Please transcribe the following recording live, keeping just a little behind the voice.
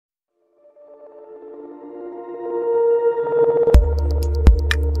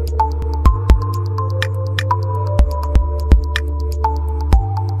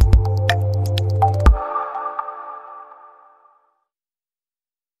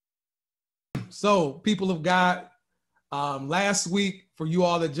So, people of God, last week, for you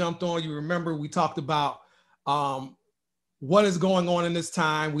all that jumped on, you remember we talked about what is going on in this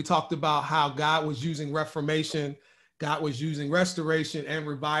time. We talked about how God was using reformation, God was using restoration and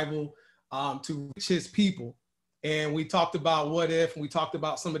revival to reach his people. And we talked about what if, and we talked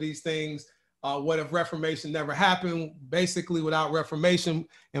about some of these things. What if reformation never happened? Basically, without reformation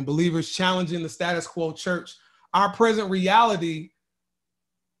and believers challenging the status quo church, our present reality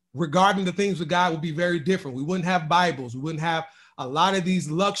regarding the things of God would be very different. We wouldn't have Bibles. We wouldn't have a lot of these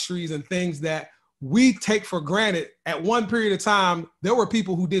luxuries and things that we take for granted. At one period of time, there were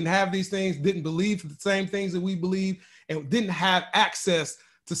people who didn't have these things, didn't believe the same things that we believe, and didn't have access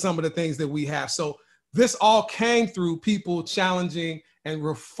to some of the things that we have. So this all came through people challenging and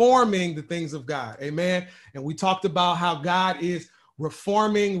reforming the things of God. Amen. And we talked about how God is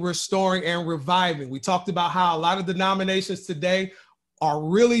reforming, restoring, and reviving. We talked about how a lot of denominations today are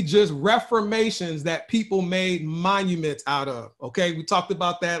really just reformations that people made monuments out of. Okay, we talked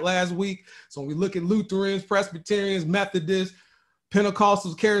about that last week. So when we look at Lutherans, Presbyterians, Methodists,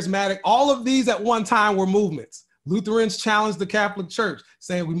 Pentecostals, Charismatic, all of these at one time were movements. Lutherans challenged the Catholic Church,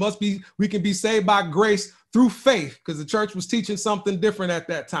 saying we can be saved by grace through faith, because the church was teaching something different at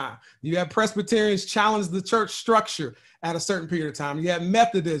that time. You had Presbyterians challenge the church structure at a certain period of time. You had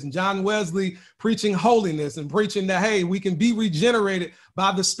Methodists and John Wesley preaching holiness and preaching that, hey, we can be regenerated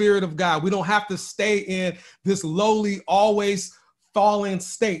by the Spirit of God. We don't have to stay in this lowly, always falling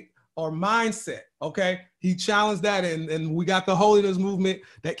state or mindset. Okay. He challenged that. And we got the holiness movement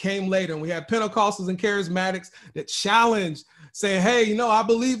that came later. And we had Pentecostals and Charismatics that challenged, saying, hey, I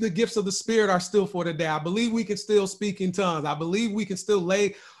believe the gifts of the Spirit are still for today. I believe we can still speak in tongues. I believe we can still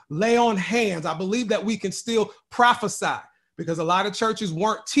lay on hands. I believe that we can still prophesy, because a lot of churches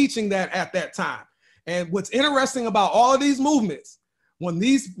weren't teaching that at that time. And what's interesting about all of these movements, when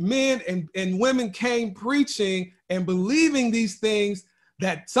these men and women came preaching and believing these things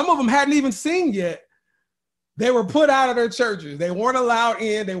that some of them hadn't even seen yet, they were put out of their churches. They weren't allowed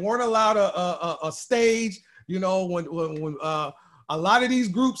in. They weren't allowed a stage. When a lot of these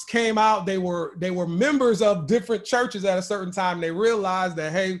groups came out, they were members of different churches at a certain time. They realized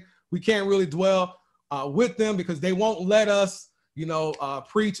that, hey, we can't really dwell with them because they won't let us,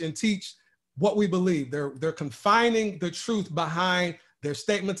 preach and teach what we believe. They're confining the truth behind their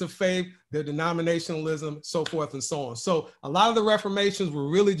statements of faith, their denominationalism, so forth and so on. So a lot of the reformations were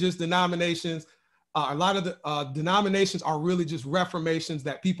really just denominations. A lot of the denominations are really just reformations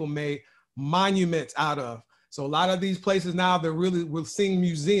that people made monuments out of. So a lot of these places now, we're seeing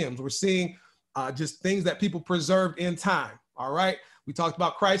museums. We're seeing just things that people preserved in time. All right. We talked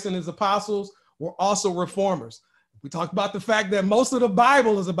about Christ and his apostles. We're also reformers. We talked about the fact that most of the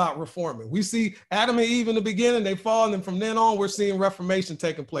Bible is about reforming. We see Adam and Eve in the beginning, they fall, and then from then on, we're seeing reformation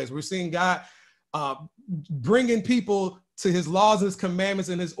taking place. We're seeing God bringing people to his laws, his commandments,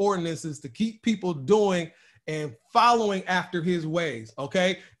 and his ordinances to keep people doing and following after his ways.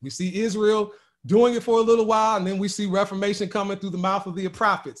 Okay. We see Israel doing it for a little while, and then we see reformation coming through the mouth of the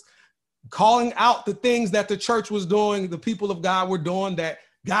prophets, calling out the things that the church was doing, the people of God were doing, that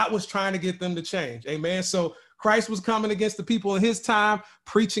God was trying to get them to change. Amen. So Christ was coming against the people in his time,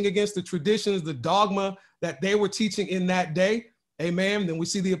 preaching against the traditions, the dogma that they were teaching in that day. Amen. Then we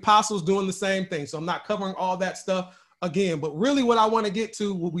see the apostles doing the same thing. So I'm not covering all that stuff again, but really what I want to get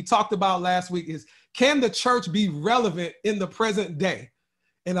to, what we talked about last week, is, can the church be relevant in the present day?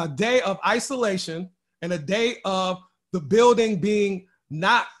 In a day of isolation and a day of the building being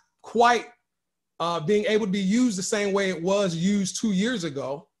not quite being able to be used the same way it was used 2 years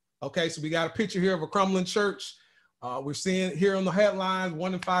ago. Okay, so we got a picture here of a crumbling church. We're seeing here on the headlines,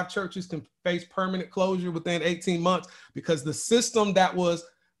 1 in 5 churches can face permanent closure within 18 months because the system that was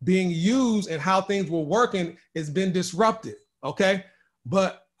being used and how things were working has been disrupted. Okay,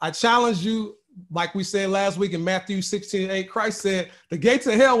 but I challenge you, like we said last week in Matthew 16:8, Christ said, the gates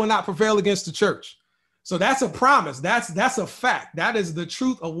of hell will not prevail against the church. So that's a promise. That's a fact. That is the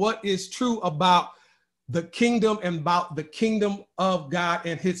truth of what is true about the kingdom and about the kingdom of God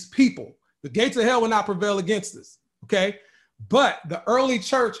and his people. The gates of hell will not prevail against us. Okay. But the early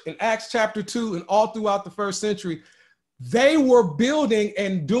church in Acts chapter 2 and all throughout the first century, they were building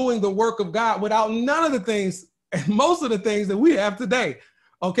and doing the work of God without none of the things and most of the things that we have today.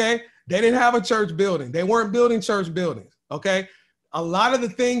 Okay. They didn't have a church building. They weren't building church buildings. Okay. A lot of the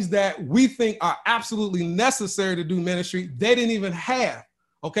things that we think are absolutely necessary to do ministry, they didn't even have.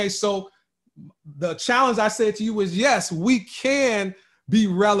 Okay. So the challenge I said to you is, yes, we can be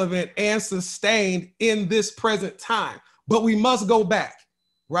relevant and sustained in this present time, but we must go back.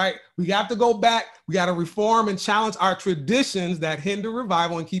 right? We have to go back. We got to reform and challenge our traditions that hinder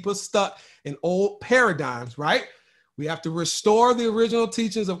revival and keep us stuck in old paradigms, right? We have to restore the original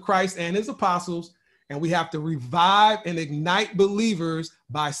teachings of Christ and his apostles, and we have to revive and ignite believers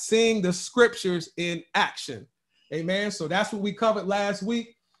by seeing the scriptures in action. Amen. So that's what we covered last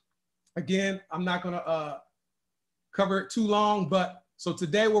week. Again, I'm not going to cover it too long, but so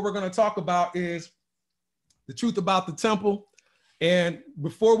today what we're going to talk about is the truth about the temple. And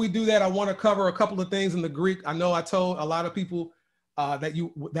before we do that, I want to cover a couple of things in the Greek. I know I told a lot of people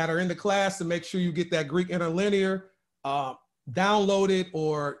that are in the class to make sure you get that Greek interlinear, download it,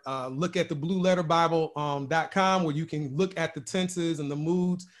 or look at the blueletterbible.com where you can look at the tenses and the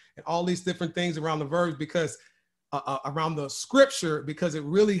moods and all these different things around the verbs, because around the scripture, because it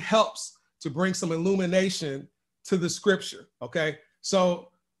really helps to bring some illumination to the scripture. Okay. So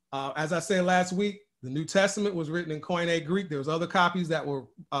as I said last week, the New Testament was written in Koine Greek. There's other copies that were,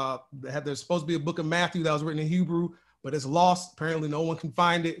 there's supposed to be a book of Matthew that was written in Hebrew, but it's lost. Apparently no one can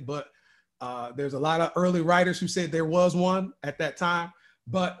find it, but there's a lot of early writers who said there was one at that time.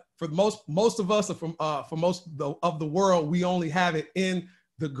 But for most of us, for most of the world, we only have it in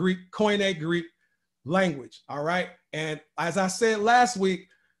the Greek, Koine Greek language. All right. And as I said last week,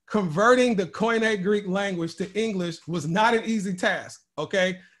 converting the Koine Greek language to English was not an easy task.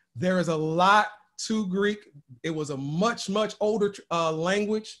 Okay. There is a lot to Greek. It was a much older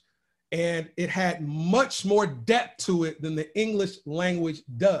language, and it had much more depth to it than the English language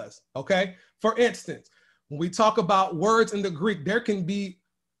does. Okay. For instance, when we talk about words in the Greek, there can be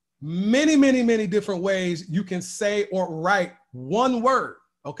many different ways you can say or write one word.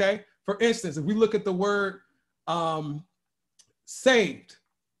 Okay. For instance, if we look at the word saved,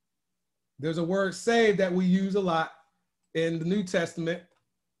 there's a word saved that we use a lot in the New Testament.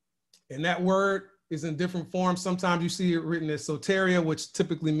 And that word is in different forms. Sometimes you see it written as soteria, which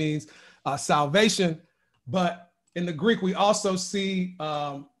typically means salvation. But in the Greek, we also see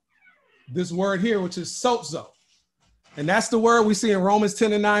this word here, which is sozo. And that's the word we see in Romans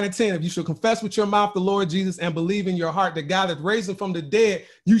 10 and 9 and 10. If you shall confess with your mouth the Lord Jesus and believe in your heart that God hath raised him from the dead,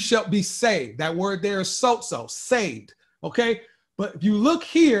 you shall be saved. That word there is sozo, saved. Okay. But if you look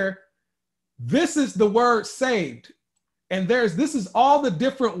here, this is the word saved. And this is all the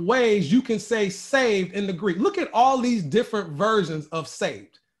different ways you can say saved in the Greek. Look at all these different versions of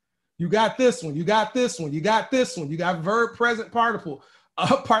saved. You got this one, you got this one, you got this one, you got verb, present participle,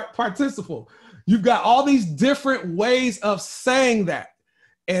 participle. You've got all these different ways of saying that.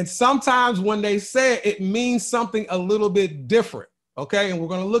 And sometimes when they say it, it means something a little bit different. Okay. And we're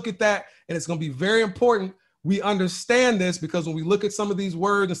going to look at that. And it's going to be very important we understand this, because when we look at some of these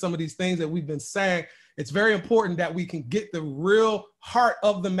words and some of these things that we've been saying, it's very important that we can get the real heart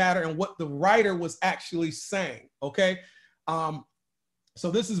of the matter and what the writer was actually saying. Okay. So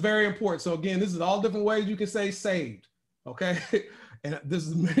this is very important. So again, this is all different ways you can say saved. Okay. And this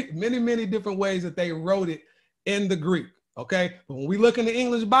is many different ways that they wrote it in the Greek. Okay. But when we look in the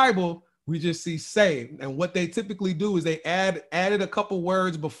English Bible, we just see saved. And what they typically do is they added a couple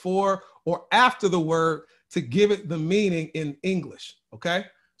words before or after the word to give it the meaning in English. Okay.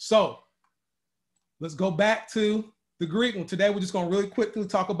 So let's go back to the Greek one. Today, we're just going to really quickly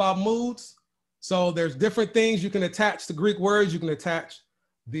talk about moods. So there's different things you can attach to Greek words. You can attach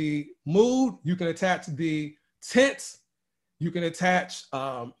the mood. You can attach the tense. You can attach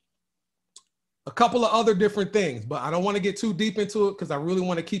a couple of other different things, but I don't want to get too deep into it because I really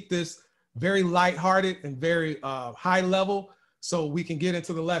want to keep this very lighthearted and very high level so we can get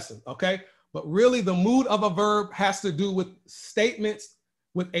into the lesson. Okay. But really the mood of a verb has to do with statements,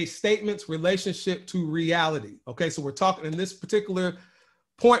 with a statement's relationship to reality. Okay. So we're talking in this particular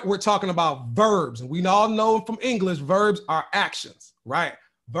point, we're talking about verbs, and we all know from English, verbs are actions, right?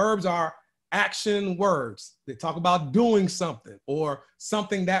 Verbs are action words. They talk about doing something or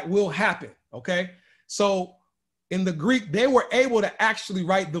something that will happen. Okay. So in the Greek, they were able to actually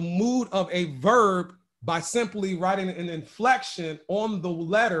write the mood of a verb by simply writing an inflection on the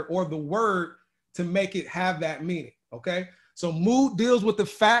letter or the word to make it have that meaning. Okay. So mood deals with the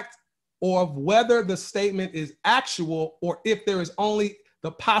fact of whether the statement is actual or if there is only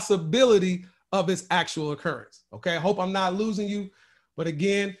the possibility of its actual occurrence. Okay. I hope I'm not losing you, but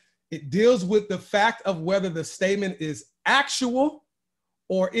again, it deals with the fact of whether the statement is actual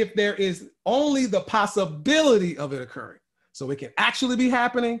or if there is only the possibility of it occurring. So it can actually be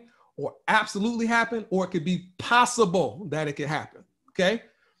happening or absolutely happen, or it could be possible that it could happen. Okay.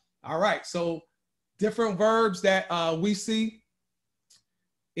 All right. So different verbs that we see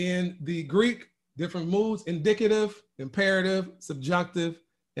in the Greek, different moods: indicative, imperative, subjunctive,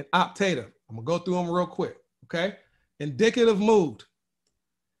 and optative. I'm gonna go through them real quick. Okay. Indicative mood.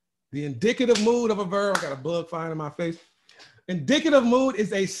 The indicative mood of a verb, I got a bug flying in my face. Indicative mood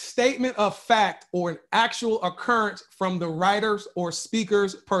is a statement of fact or an actual occurrence from the writer's or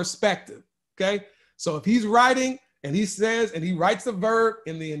speaker's perspective, okay? So if he's writing and he says, and he writes a verb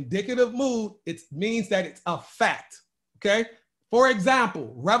in the indicative mood, it means that it's a fact, okay? For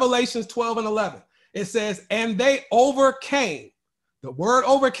example, Revelations 12:11, it says, and they overcame. The word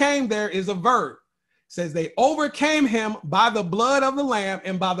overcame there is a verb. It says they overcame him by the blood of the Lamb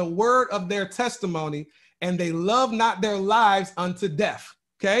and by the word of their testimony, and they loved not their lives unto death.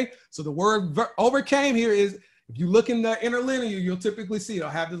 Okay, so the word overcame here is, if you look in the interlinear, you'll typically see it'll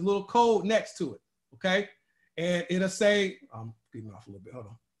have this little code next to it. Okay, and it'll say, I'm getting off a little bit. Hold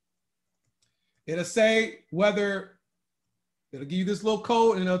on. It'll say whether it'll give you this little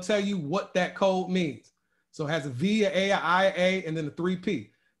code and it'll tell you what that code means. So it has a V, a A, a I, a, and then a 3P.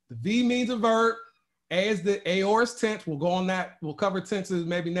 The V means a verb. A is the aorist tense. We'll go on that. We'll cover tenses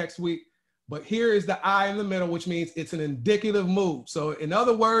maybe next week. But here is the I in the middle, which means it's an indicative mood. So in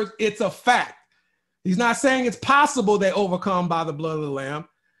other words, it's a fact. He's not saying it's possible they overcome by the blood of the Lamb.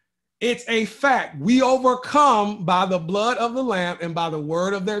 It's a fact. We overcome by the blood of the Lamb and by the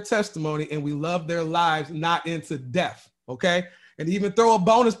word of their testimony, and we love their lives not into death. Okay? And even throw a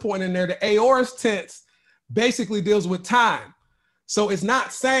bonus point in there. The aorist tense basically deals with time. So it's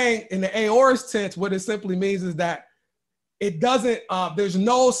not saying in the aorist tense, what it simply means is that it doesn't, there's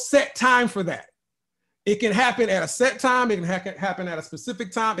no set time for that. It can happen at a set time. It can happen at a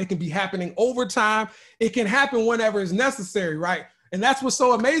specific time. It can be happening over time. It can happen whenever it's necessary, right? And that's what's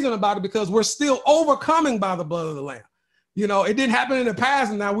so amazing about it, because we're still overcoming by the blood of the Lamb. You know, it didn't happen in the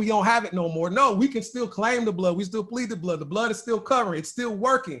past and now we don't have it no more. No, we can still claim the blood. We still plead the blood. The blood is still covering. It's still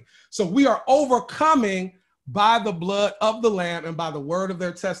working. So we are overcoming by the blood of the Lamb and by the word of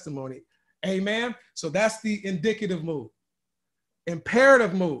their testimony. Amen. So that's the indicative mood.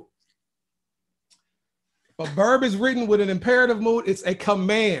 Imperative mood. If a verb is written with an imperative mood, it's a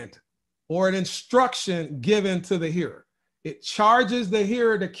command or an instruction given to the hearer. It charges the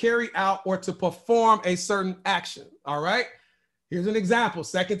hearer to carry out or to perform a certain action. All right. Here's an example.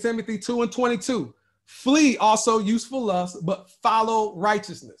 2 Timothy 2:22. Flee also useful lust, but follow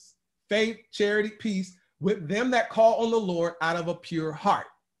righteousness, faith, charity, peace with them that call on the Lord out of a pure heart.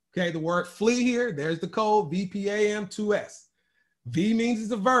 Okay. The word flee here, there's the code VPAM2S. V means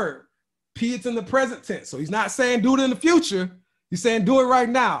it's a verb. P, it's in the present tense. So he's not saying do it in the future. He's saying do it right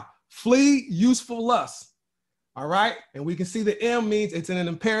now. Flee useful lust. All right. And we can see the M means it's in an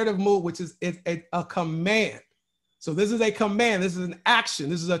imperative mood, which is a command. So this is a command. This is an action.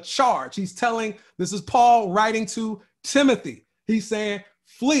 This is a charge. He's telling, this is Paul writing to Timothy. He's saying,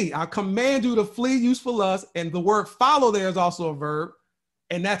 flee. I command you to flee useful lust. And the word follow there is also a verb.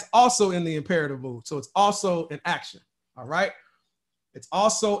 And that's also in the imperative mood. So it's also an action. All right. It's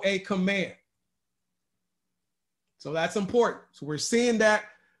also a command. So that's important. So we're seeing that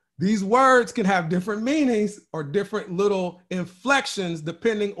these words can have different meanings or different little inflections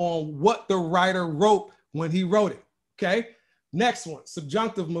depending on what the writer wrote when he wrote it. Okay. Next one,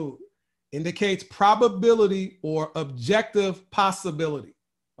 subjunctive mood, indicates probability or objective possibility.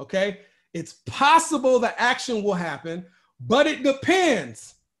 Okay. It's possible the action will happen, but it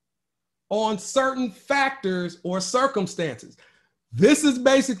depends on certain factors or circumstances. This is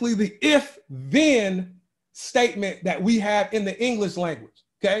basically the if-then statement that we have in the English language.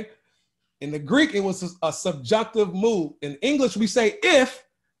 Okay. In the Greek, it was a subjunctive mood. In English, we say if,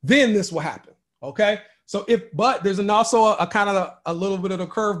 then this will happen. Okay. So but there's also a kind of a little bit of a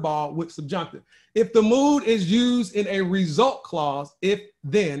curveball with subjunctive. If the mood is used in a result clause, if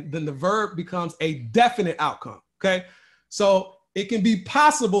then the verb becomes a definite outcome. Okay. So it can be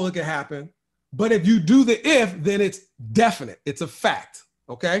possible it can happen, but if you do the if, then it's definite. It's a fact.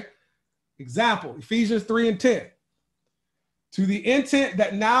 Okay. Example, Ephesians 3:10. To the intent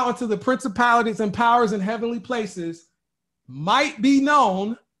that now unto the principalities and powers in heavenly places might be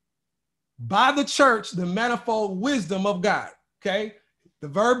known by the church the manifold wisdom of God. Okay. The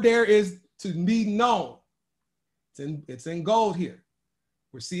verb there is to be known. It's in gold here.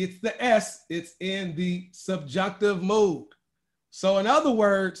 We see it's the S. It's in the subjunctive mood. So in other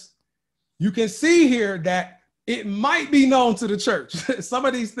words, you can see here that it might be known to the church. Some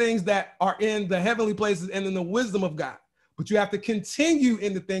of these things that are in the heavenly places and in the wisdom of God. But you have to continue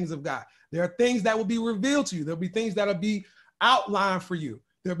in the things of God. There are things that will be revealed to you. There'll be things that will be outlined for you.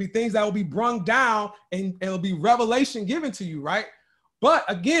 There'll be things that will be brung down and it'll be revelation given to you, right? But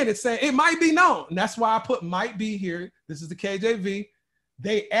again, it's saying it might be known. And that's why I put might be here. This is the KJV.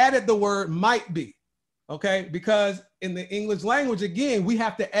 They added the word might be, okay? Because in the English language, again, we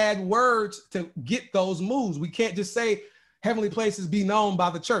have to add words to get those moves. We can't just say, heavenly places be known by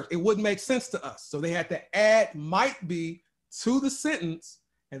the church. It wouldn't make sense to us. So they had to add might be to the sentence,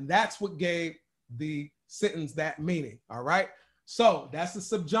 and that's what gave the sentence that meaning. All right. So that's the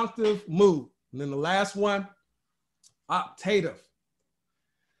subjunctive mood. And then the last one, optative.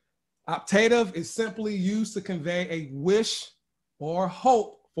 Optative is simply used to convey a wish or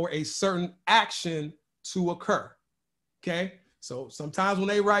hope for a certain action to occur. Okay. So sometimes when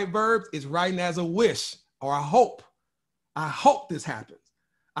they write verbs, it's writing as a wish or a hope. I hope this happens.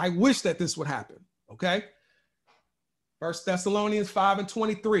 I wish that this would happen. Okay. 1 Thessalonians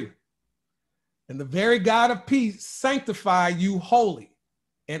 5:23. And the very God of peace sanctify you wholly.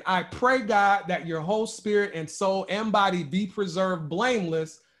 And I pray, God, that your whole spirit and soul and body be preserved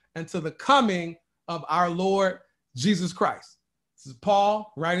blameless until the coming of our Lord Jesus Christ. This is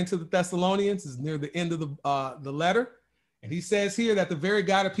Paul writing to the Thessalonians. This is near the end of the letter. And he says here that the very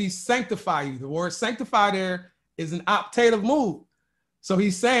God of peace sanctify you. The word sanctify there is an optative mood. So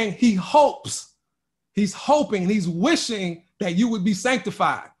he's saying he hopes, he's hoping, he's wishing that you would be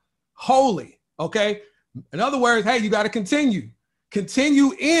sanctified, holy. Okay. In other words, hey, you got to continue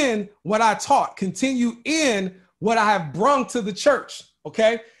in what I taught, continue in what I have brung to the church.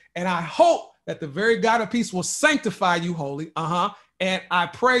 Okay. And I hope that the very God of peace will sanctify you wholly. And I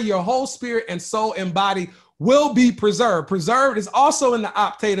pray your whole spirit and soul and body will be preserved. Preserved is also in the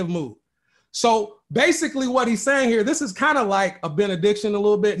optative mood. So basically what he's saying here, this is kind of like a benediction a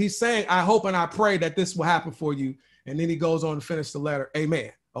little bit. He's saying, I hope and I pray that this will happen for you. And then he goes on to finish the letter.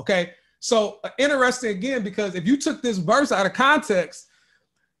 Amen. Okay. So interesting again, because if you took this verse out of context,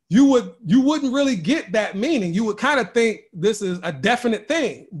 you wouldn't really get that meaning. You would kind of think this is a definite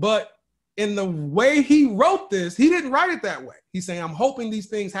thing, but in the way he wrote this, he didn't write it that way. He's saying, I'm hoping these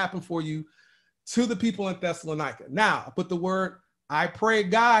things happen for you to the people in Thessalonica. Now, I put the word, I pray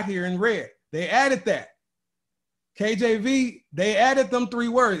God here in red. They added that. KJV, they added them 3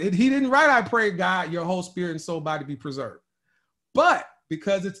 words. He didn't write, I pray God, your whole spirit and soul body be preserved. But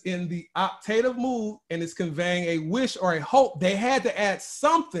because it's in the optative mood and it's conveying a wish or a hope, they had to add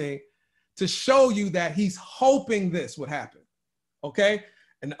something to show you that he's hoping this would happen. Okay.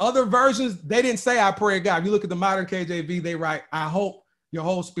 And other versions, they didn't say, I pray God. If you look at the modern KJV, they write, I hope your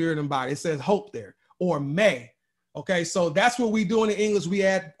whole spirit and body. It says hope there, or may. Okay. So that's what we do in English. We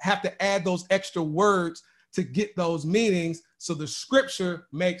have to add those extra words to get those meanings. So the scripture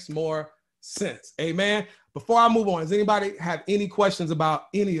makes more sense. Amen. Before I move on, does anybody have any questions about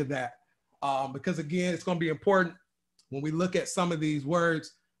any of that? Because again, it's going to be important when we look at some of these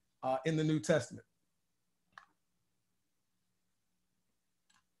words in the New Testament.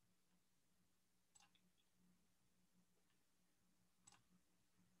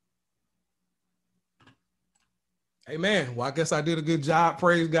 Amen. Well, I guess I did a good job.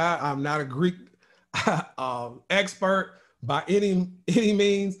 Praise God. I'm not a Greek expert by any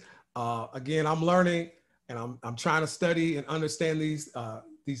means. Again, I'm learning. And I'm trying to study and understand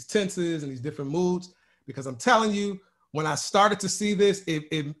these tenses and these different moods, because I'm telling you, when I started to see this,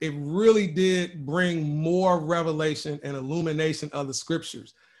 it really did bring more revelation and illumination of the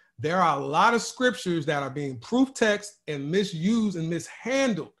scriptures. There are a lot of scriptures that are being proof text and misused and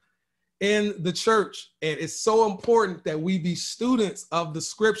mishandled in the church. And it's so important that we be students of the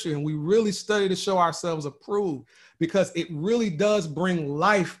scripture and we really study to show ourselves approved, because it really does bring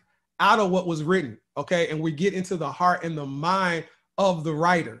life out of what was written. Okay. And we get into the heart and the mind of the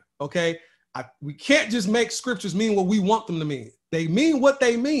writer. Okay. We can't just make scriptures mean what we want them to mean. They mean what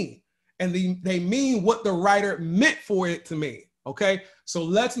they mean, and they mean what the writer meant for it to mean. Okay. So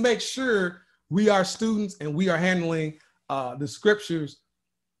let's make sure we are students and we are handling the scriptures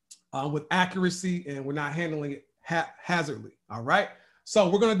with accuracy, and we're not handling it haphazardly. All right. So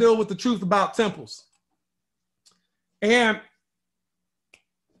we're going to deal with the truth about temples. And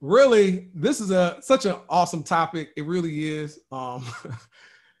really, this is such an awesome topic. It really is.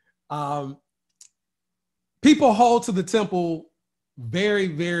 People hold to the temple very,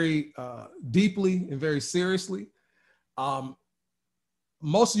 very deeply and very seriously.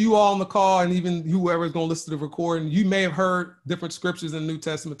 Most of you all on the call, and even whoever is going to listen to the recording, you may have heard different scriptures in the New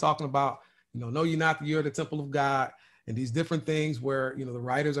Testament talking about, know ye not that you're the temple of God, and these different things where, the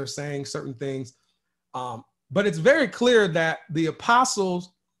writers are saying certain things. But it's very clear that the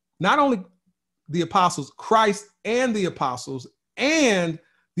apostles, not only the apostles, Christ and the apostles and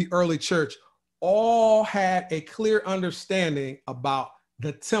the early church all had a clear understanding about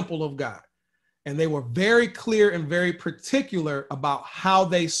the temple of God. And they were very clear and very particular about how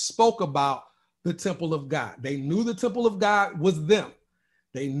they spoke about the temple of God. They knew the temple of God was them.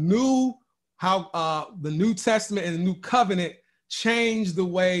 They knew how the New Testament and the New Covenant changed the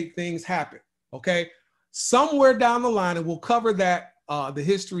way things happen. Okay. somewhere down the line, and we'll cover that, the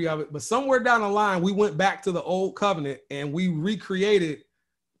history of it, but somewhere down the line, we went back to the old covenant and we recreated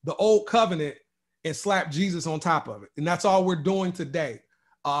the old covenant and slapped Jesus on top of it. And that's all we're doing today.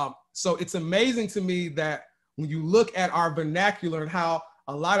 So it's amazing to me that when you look at our vernacular and how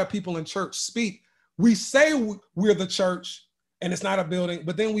a lot of people in church speak, we say we're the church and it's not a building,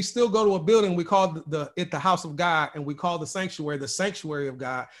 but then we still go to a building. We call it the house of God, and we call the sanctuary of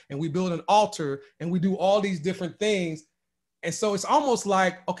God, and we build an altar and we do all these different things. And so it's almost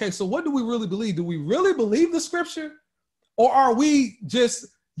like, okay, so what do we really believe? Do we really believe the scripture, or are we just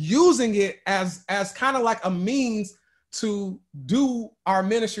using it as kind of like a means to do our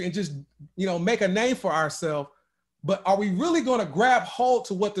ministry and just, make a name for ourselves? But are we really going to grab hold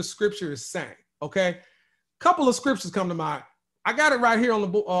to what the scripture is saying? Okay. Couple of scriptures come to mind. I got it right here on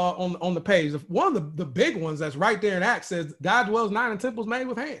the page. One of the big ones that's right there in Acts says, God dwells not in temples made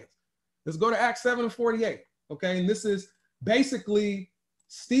with hands. Let's go to Acts 7:48. Okay. And this is basically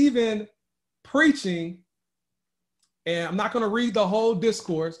Stephen preaching, and I'm not going to read the whole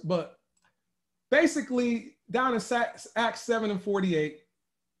discourse, but basically down in Acts 7:48,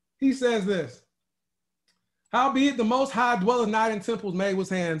 he says this: howbeit the Most High dwelleth not in temples made with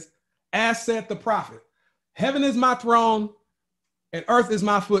hands, as saith the prophet, heaven is my throne and earth is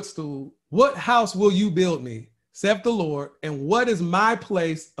my footstool. What house will you build me, saith the Lord, and what is my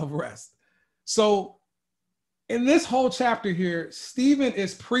place of rest? So in this whole chapter here, Stephen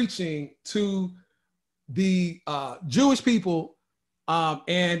is preaching to the Jewish people,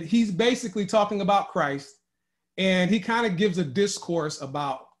 and he's basically talking about Christ, and he kind of gives a discourse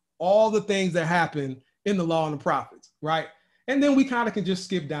about all the things that happen in the law and the prophets, right? And then we kind of can just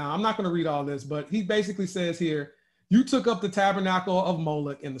skip down. I'm not going to read all this, but he basically says here, you took up the tabernacle of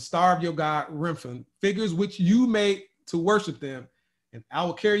Moloch and the star of your god Remphan, figures which you made to worship them, and I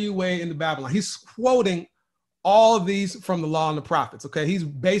will carry you away into Babylon. He's quoting all of these from the law and the prophets, okay? He's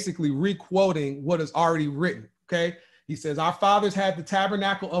basically re-quoting what is already written, okay? He says, our fathers had the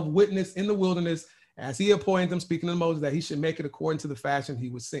tabernacle of witness in the wilderness, as he appointed them, speaking to Moses, that he should make it according to the fashion he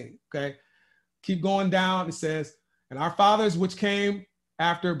was seeing, okay? Keep going down, it says, and our fathers which came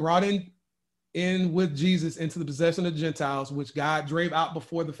after brought in with Jesus into the possession of the Gentiles, which God drave out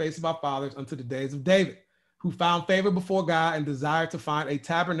before the face of our fathers unto the days of David, who found favor before God and desired to find a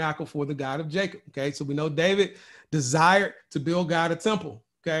tabernacle for the God of Jacob. Okay, so we know David desired to build God a temple.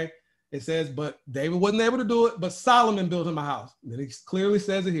 Okay, it says, but David wasn't able to do it, but Solomon built him a house. And then he clearly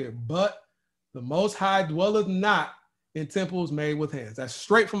says it here, but the Most High dwelleth not in temples made with hands. That's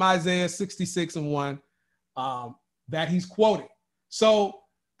straight from Isaiah 66:1 that he's quoting. So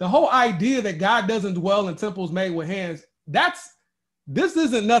the whole idea that God doesn't dwell in temples made with hands, this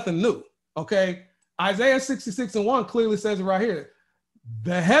isn't nothing new, okay? Isaiah 66:1 clearly says it right here.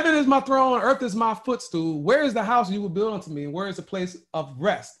 The heaven is my throne, earth is my footstool. Where is the house you will build unto me? And where is the place of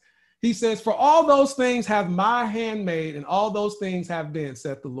rest? He says, for all those things have my hand made, and all those things have been,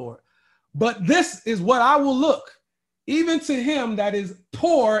 saith the Lord. But this is what I will look, even to him that is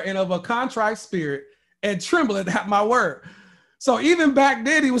poor and of a contrite spirit, and trembleth at my word. So even back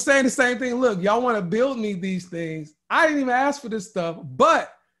then, he was saying the same thing. Look, y'all want to build me these things. I didn't even ask for this stuff.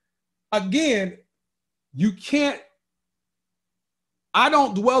 But again, I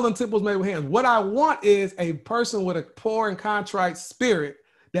don't dwell in temples made with hands. What I want is a person with a poor and contrite spirit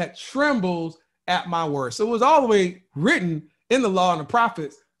that trembles at my word. So it was all the way written in the law and the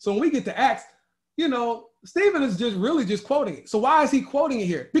prophets. So when we get to Acts, Stephen is just quoting it. So why is he quoting it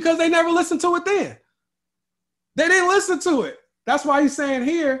here? Because they never listened to it then. They didn't listen to it. That's why he's saying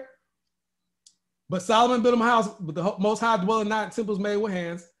here, but Solomon built him a house, but the Most High dwelleth not in temples made with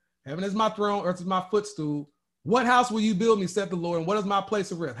hands. Heaven is my throne, earth is my footstool. What house will you build me, saith the Lord, and what is my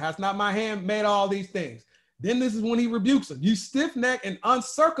place of rest? Has not my hand made all these things? Then this is when he rebukes them. You stiff-necked and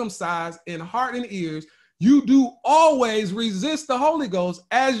uncircumcised in heart and ears, you do always resist the Holy Ghost,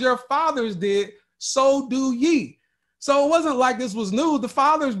 as your fathers did, so do ye. So it wasn't like this was new. The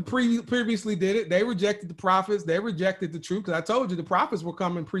fathers previously did it. They rejected the prophets. They rejected the truth. Because I told you the prophets were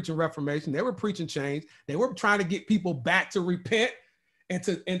coming preaching reformation. They were preaching change. They were trying to get people back to repent and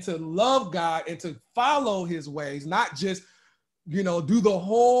to love God and to follow his ways, not just, do the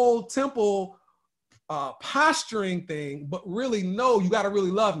whole temple posturing thing, but really, no, you got to really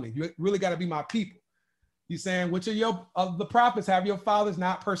love me. You really got to be my people. He's saying, which of the prophets have your fathers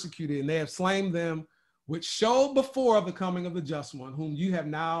not persecuted, and they have slain them, which showed before the coming of the just one, whom you have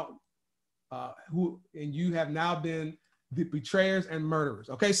now, been the betrayers and murderers.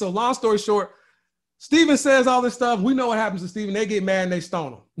 Okay, so long story short, Stephen says all this stuff. We know what happens to Stephen. They get mad and they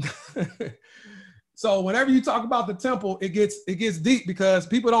stone him. So whenever you talk about the temple, it gets deep because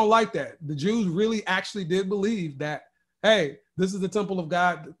people don't like that. The Jews really actually did believe that, hey, this is the temple of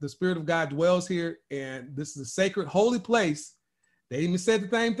God. The Spirit of God dwells here, and this is a sacred, holy place. They even said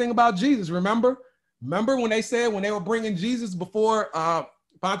the same thing about Jesus. Remember when they said, when they were bringing Jesus before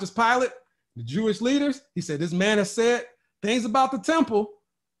Pontius Pilate, the Jewish leaders, he said, this man has said things about the temple.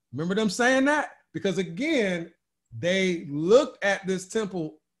 Remember them saying that? Because again, they looked at this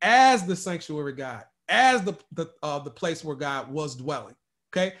temple as the sanctuary God, as the place where God was dwelling.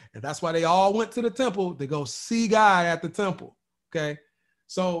 Okay. And that's why they all went to the temple to go see God at the temple. Okay.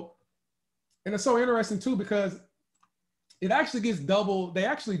 So, and it's so interesting too, because it actually gets they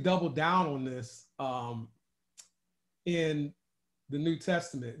actually double down on this in the New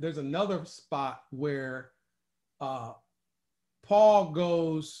Testament. There's another spot where Paul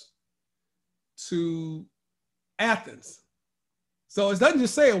goes to Athens. So it doesn't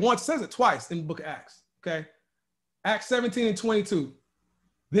just say it once, it says it twice in the book of Acts. Okay. Acts 17 and 22.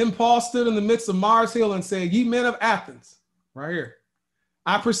 Then Paul stood in the midst of Mars Hill and said, ye men of Athens, right here,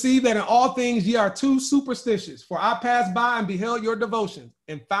 I perceive that in all things ye are too superstitious, for I passed by and beheld your devotion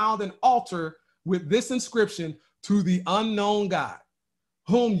and found an altar with this inscription, to the unknown God,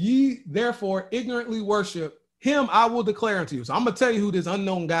 whom ye therefore ignorantly worship, him I will declare unto you. So I'm going to tell you who this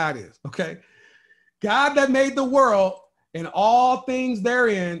unknown God is, okay? God that made the world and all things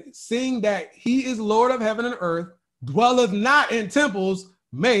therein, seeing that he is Lord of heaven and earth, dwelleth not in temples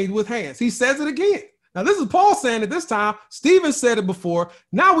made with hands. He says it again. Now, this is Paul saying it this time. Stephen said it before.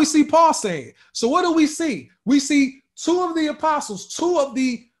 Now we see Paul saying it. So what do we see? We see two of the apostles, two of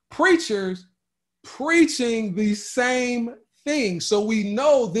the preachers preaching the same thing. So we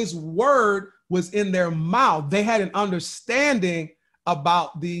know this word was in their mouth. They had an understanding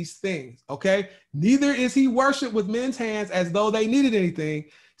about these things, okay? Neither is he worshiped with men's hands as though they needed anything,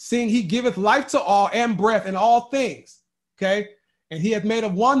 seeing he giveth life to all and breath in all things, okay? And he hath made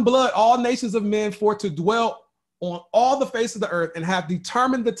of one blood all nations of men for to dwell on all the face of the earth, and have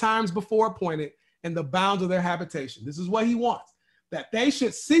determined the times before appointed and the bounds of their habitation. This is what he wants, that they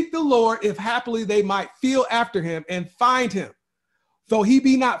should seek the Lord, if happily they might feel after him and find him, though he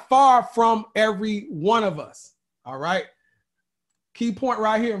be not far from every one of us. All right. Key point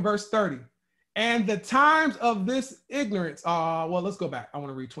right here in verse 30. And the times of this ignorance, well, let's go back. I want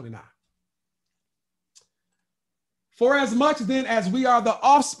to read 29. For as much then as we are the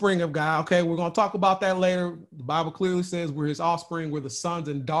offspring of God, okay, we're going to talk about that later. The Bible clearly says we're his offspring. We're the sons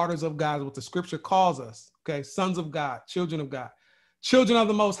and daughters of God, what the scripture calls us, okay? Sons of God, children of God, children of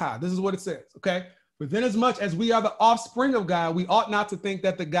the Most High. This is what it says, okay? But then as much as we are the offspring of God, we ought not to think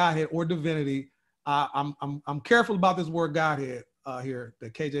that the Godhead or divinity, I'm careful about this word Godhead here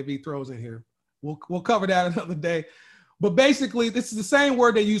that KJV throws in here. We'll cover that another day. But basically, this is the same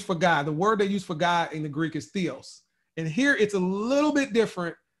word they use for God. The word they use for God in the Greek is theos. And here it's a little bit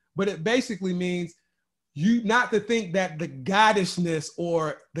different, but it basically means you not to think that the goddishness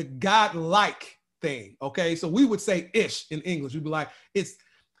or the godlike thing, okay? So we would say ish in English. We'd be like, it's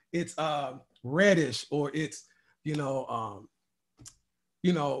reddish, or it's, we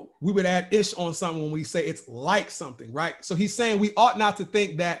would add ish on something when we say it's like something, right? So he's saying we ought not to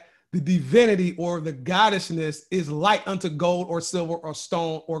think that the divinity or the goddishness is like unto gold or silver or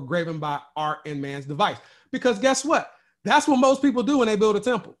stone or graven by art and man's device. Because guess what? That's what most people do when they build a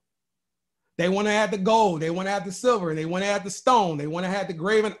temple. They want to add the gold, they want to add the silver, they want to add the stone, they want to add the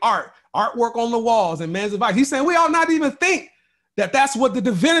graven artwork on the walls and man's device. He's saying we ought not even think that that's what the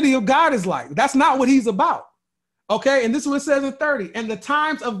divinity of God is like. That's not what he's about. Okay, and this is what it says in 30. And the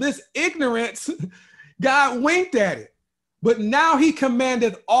times of this ignorance, God winked at it. But now he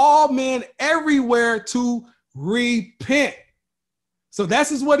commanded all men everywhere to repent. So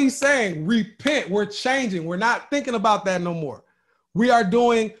this is what he's saying. Repent. We're changing. We're not thinking about that no more. We are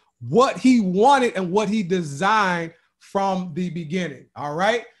doing what he wanted and what he designed from the beginning. All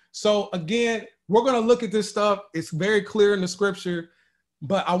right. So again, we're going to look at this stuff. It's very clear in the scripture,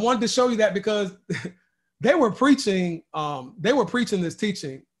 but I wanted to show you that because they were preaching this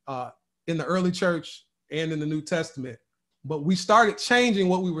teaching in the early church and in the New Testament, but we started changing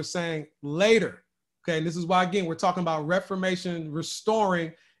what we were saying later. Okay, and this is why, again, we're talking about reformation,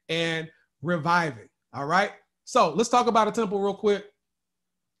 restoring, and reviving. All right, so let's talk about a temple real quick.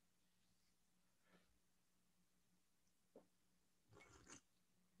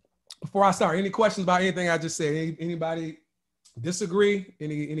 Before I start, any questions about anything I just said? Anybody disagree?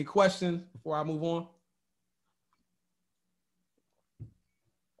 Any questions before I move on?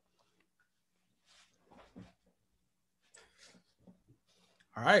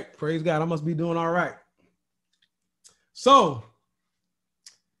 All right, praise God. I must be doing all right. So,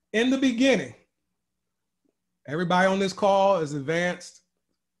 in the beginning, Everybody on this call is advanced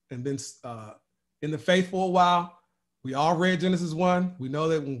and been in the faith for a while. We all read Genesis 1. We know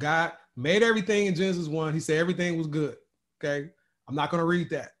that when God made everything in Genesis 1, he said everything was good. Okay. I'm not going to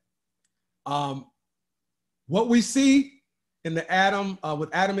read that. What we see in the with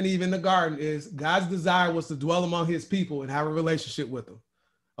Adam and Eve in the garden is God's desire was to dwell among his people and have a relationship with them.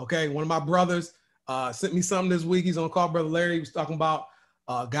 Okay. One of my brothers sent me something this week. He's on call, Brother Larry. He was talking about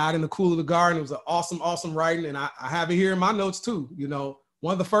God in the cool of the garden. It was an awesome writing. And I have it here in my notes too. You know,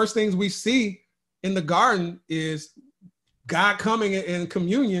 one of the first things we see in the garden is God coming in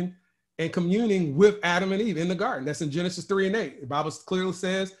communion and communing with Adam and Eve in the garden. That's in Genesis 3:8. The Bible clearly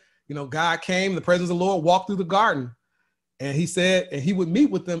says, you know, God came in the presence of the Lord, walked through the garden. And he said, and he would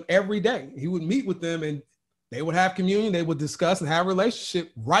meet with them every day. He would meet with them and they would have communion. They would discuss and have a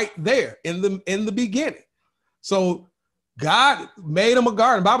relationship right there in the beginning. So God made them a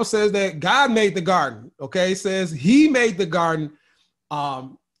garden. The Bible says that God made the garden. Okay. It says he made the garden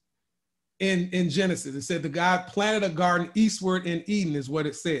in Genesis. It said the God planted a garden eastward in Eden is what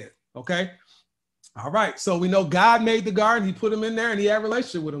it said. Okay. All right. So we know God made the garden. He put him in there and he had a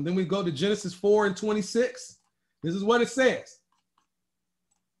relationship with him. Then we go to Genesis 4:26. This is what it says.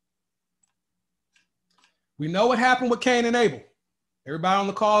 We know what happened with Cain and Abel. Everybody on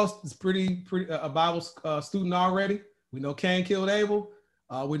the call is pretty a Bible student already. We know Cain killed Abel.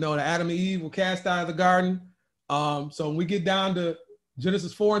 We know that Adam and Eve were cast out of the garden. So when we get down to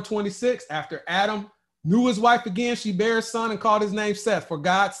Genesis 4:26, after Adam knew his wife again, she bare a son and called his name Seth. For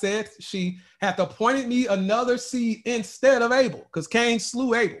God said, she hath appointed me another seed instead of Abel, because Cain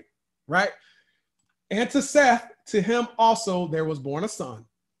slew Abel, right? And to Seth, to him also there was born a son,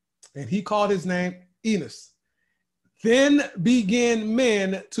 and he called his name Enos. Then began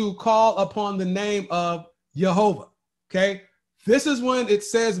men to call upon the name of Jehovah. Okay. This is when it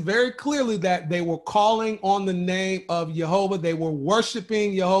says very clearly that they were calling on the name of Jehovah. They were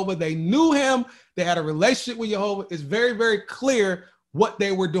worshiping Jehovah. They knew him. They had a relationship with Jehovah. It's very, very clear what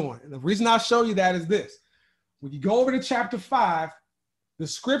they were doing. And the reason I'll show you that is this. When you go over to chapter 5, the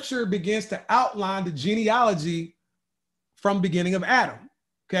scripture begins to outline the genealogy from beginning of Adam.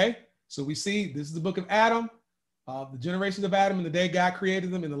 Okay. So we see this is the book of Adam, the generations of Adam, and the day God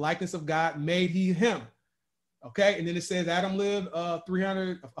created them in the likeness of God made he him. Okay. And then it says Adam lived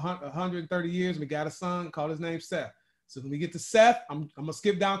 130 years and he got a son, called his name Seth. So when we get to Seth, I'm going to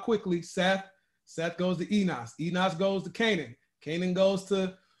skip down quickly. Seth goes to Enos. Enos goes to Canaan. Canaan goes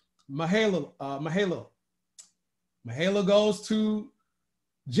to Mahalo. Mahalo goes to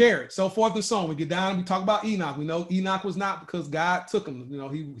Jared, so forth and so on. We get down and we talk about Enoch. We know Enoch was not because God took him. You know,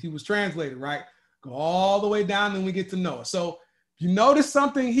 he was translated, right? Go all the way down, then we get to Noah. So if you notice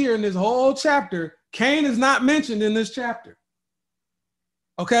something here in this whole chapter, Cain is not mentioned in this chapter.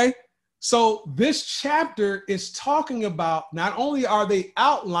 Okay? So this chapter is talking about, not only are they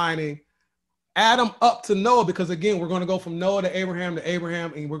outlining Adam up to Noah, because again, we're going to go from Noah to Abraham,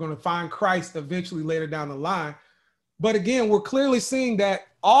 and we're going to find Christ eventually later down the line. But again, we're clearly seeing that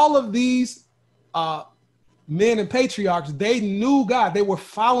all of these men and patriarchs, they knew God. They were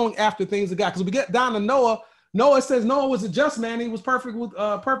following after things of God. Because we get down to Noah, Noah says Noah was a just man. He was perfect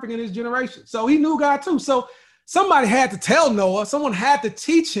in his generation. So he knew God too. So somebody had to tell Noah, someone had to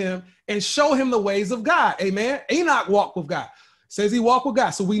teach him and show him the ways of God. Amen. Enoch walked with God. Says he walked with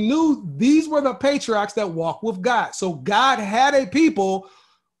God. So we knew these were the patriarchs that walked with God. So God had a people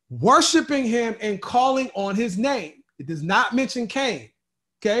worshiping him and calling on his name. It does not mention Cain.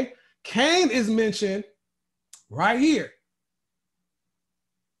 Okay. Cain is mentioned right here.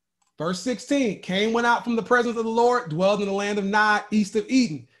 Verse 16, Cain went out from the presence of the Lord, dwelled in the land of Nod, east of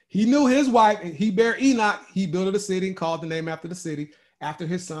Eden. He knew his wife, and he bare Enoch. He built a city and called the name after the city, after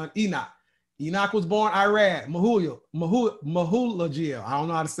his son Enoch. Enoch was born Irad, Mahulajiel. I don't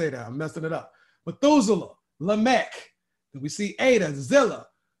know how to say that. I'm messing it up. Methuselah, Lamech. And we see Ada, Zillah.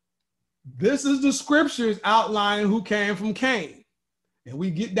 This is the scriptures outlining who came from Cain. And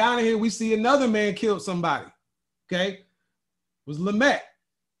we get down here, we see another man killed somebody. Okay? It was Lamech.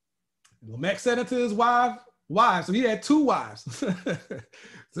 Lamech said unto his wives. So he had 2 wives. So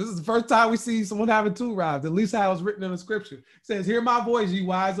this is the first time we see someone having 2 wives, at least how it's written in the scripture. It says, hear my voice, ye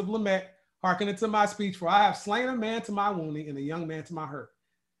wives of Lamech, hearken unto my speech, for I have slain a man to my wounding and a young man to my hurt.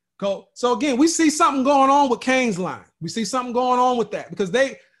 So again, we see something going on with Cain's line. We see something going on with that because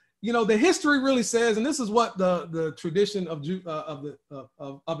they, you know, the history really says, and this is what the tradition of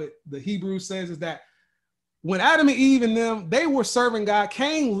the Hebrew says, is that when Adam and Eve and them, they were serving God,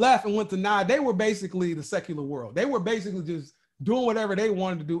 Cain left and went to Nod. They were basically the secular world. They were basically just doing whatever they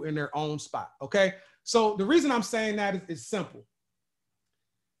wanted to do in their own spot. Okay. So the reason I'm saying that is simple.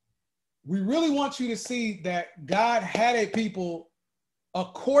 we really want you to see that God had a people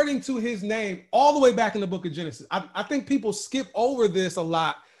according to his name all the way back in the book of Genesis. I think people skip over this a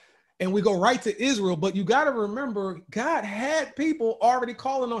lot and we go right to Israel, but you got to remember God had people already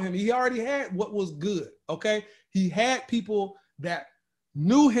calling on him. He already had what was good, okay? He had people that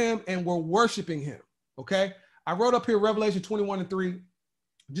knew him and were worshiping him, okay? I wrote up here Revelation 21:3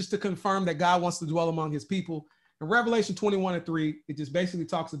 just to confirm that God wants to dwell among his people. In Revelation 21:3, it just basically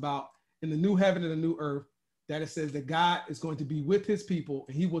talks about in the new heaven and the new earth, that it says that God is going to be with his people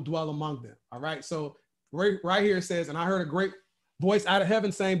and he will dwell among them. All right. So right here it says, and I heard a great voice out of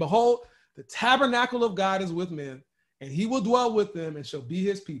heaven saying, behold, the tabernacle of God is with men, and he will dwell with them and shall be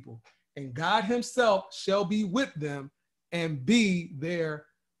his people. And God himself shall be with them and be their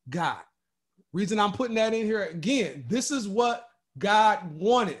God. Reason I'm putting that in here again, this is what God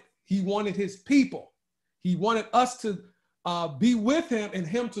wanted. He wanted his people. He wanted us to be with him and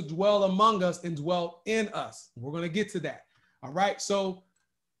him to dwell among us and dwell in us. We're going to get to that. All right. So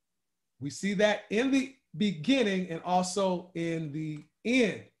we see that in the beginning and also in the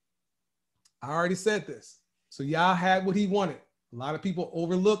end. I already said this. So Yah had what he wanted. A lot of people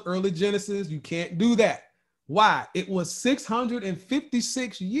overlook early Genesis. You can't do that. Why? It was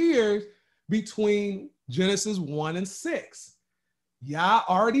 656 years between Genesis 1 and 6. Yah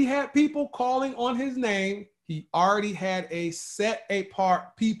already had people calling on his name. He already had a set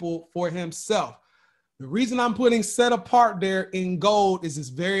apart people for himself. The reason I'm putting set apart there in gold is it's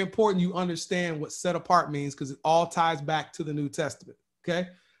very important you understand what set apart means, because it all ties back to the New Testament. Okay.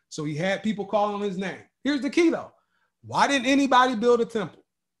 So he had people calling on his name. Here's the key though. Why didn't anybody build a temple?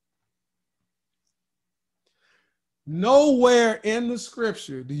 Nowhere in the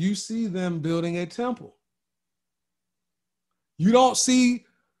scripture do you see them building a temple. You don't see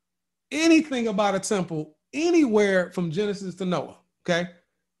anything about a temple anywhere from Genesis to Noah, okay?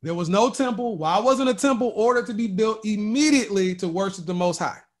 There was no temple. Why wasn't a temple ordered to be built immediately to worship the Most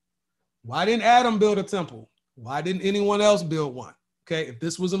High? Why didn't Adam build a temple? Why didn't anyone else build one? Okay, if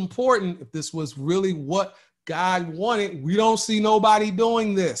this was important, if this was really what God wanted, we don't see nobody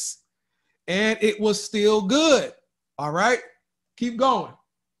doing this. And it was still good, all right? Keep going.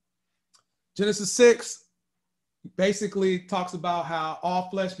 Genesis 6 basically talks about how all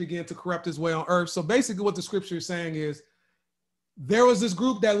flesh began to corrupt his way on earth. So basically what the scripture is saying is there was this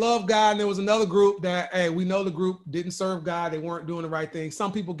group that loved God and there was another group that, hey, we know the group didn't serve God. They weren't doing the right thing.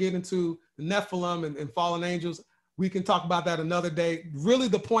 Some people get into the Nephilim and fallen angels. We can talk about that another day. Really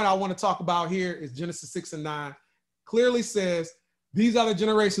the point I want to talk about here is Genesis 6 and 9 clearly says these are the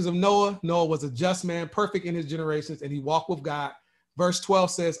generations of Noah. Noah was a just man, perfect in his generations, and he walked with God. Verse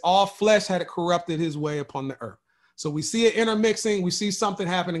 12 says all flesh had corrupted his way upon the earth. So we see it intermixing. We see something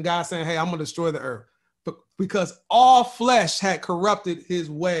happening. God saying, hey, I'm going to destroy the earth. But because all flesh had corrupted his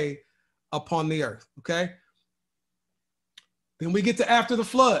way upon the earth. Okay. Then we get to after the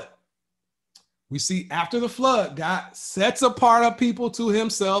flood. We see after the flood, God sets apart a people to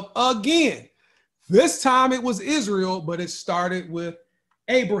himself again. This time it was Israel, but it started with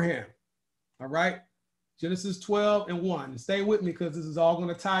Abraham. All right. Genesis 12:1. Stay with me because this is all going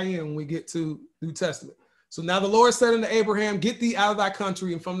to tie in when we get to New Testament. So now the Lord said unto Abraham, get thee out of thy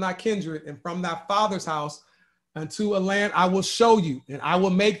country and from thy kindred and from thy father's house unto a land I will show you, and I will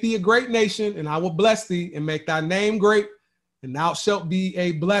make thee a great nation, and I will bless thee and make thy name great, and thou shalt be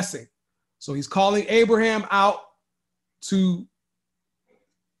a blessing. So he's calling Abraham out to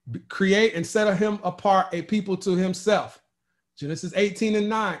create and set him apart a people to himself. Genesis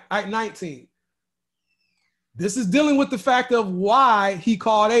 18:19. This is dealing with the fact of why he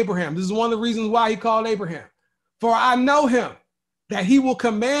called Abraham. This is one of the reasons why he called Abraham. For I know him, that he will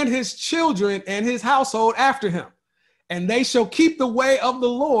command his children and his household after him, and they shall keep the way of the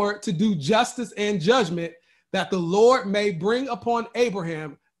Lord to do justice and judgment, that the Lord may bring upon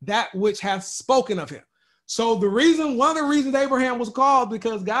Abraham that which hath spoken of him. So one of the reasons Abraham was called,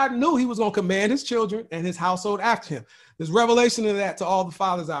 because God knew he was going to command his children and his household after him. There's revelation of that to all the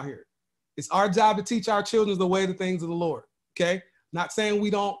fathers out here. It's our job to teach our children the way, the things of the Lord. Okay. Not saying we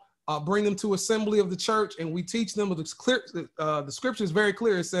don't bring them to assembly of the church and we teach them, but the scripture is very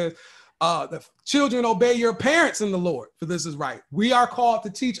clear. It says, the children obey your parents in the Lord, for this is right. We are called to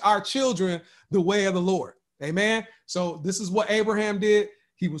teach our children the way of the Lord. Amen. So this is what Abraham did.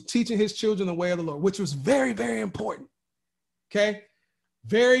 He was teaching his children the way of the Lord, which was very, very important. Okay.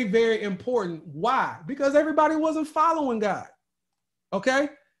 Very, very important. Why? Because everybody wasn't following God. Okay.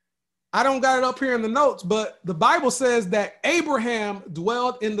 I don't got it up here in the notes, but the Bible says that Abraham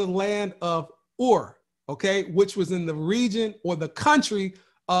dwelled in the land of Ur, okay, which was in the region or the country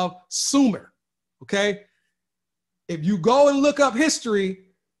of Sumer, okay? If you go and look up history,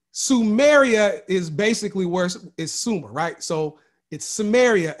 Sumeria is basically where it's Sumer, right? So it's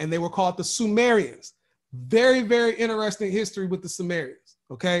Samaria, and they were called the Sumerians. Very, very interesting history with the Sumerians,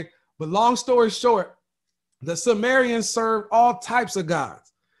 okay? But long story short, the Sumerians served all types of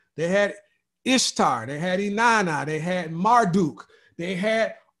gods. They had Ishtar, they had Inanna, they had Marduk, they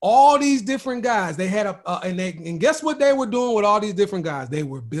had all these different guys. They had and guess what they were doing with all these different guys? They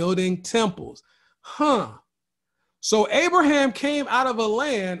were building temples. So Abraham came out of a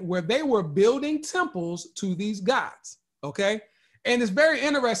land where they were building temples to these gods, okay? And it's very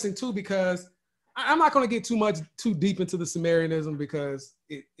interesting too, because I'm not going to get too deep into the Sumerianism, because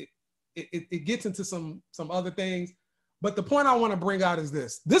it gets into some other things. But the point I want to bring out is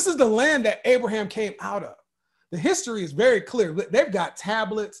this. This is the land that Abraham came out of. The history is very clear. They've got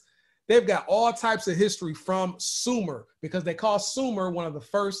tablets. They've got all types of history from Sumer, because they call Sumer one of the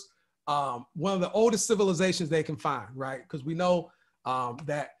first, one of the oldest civilizations they can find, right? Because we know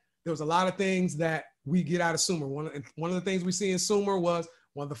that there was a lot of things that we get out of Sumer. One of the things we see in Sumer was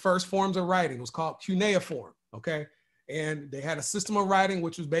one of the first forms of writing. It was called cuneiform, okay? And they had a system of writing,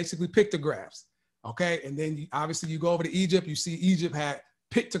 which was basically pictographs, okay? And then obviously you go over to Egypt, you see Egypt had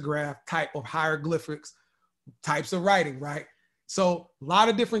pictograph type of hieroglyphics, types of writing, right? So a lot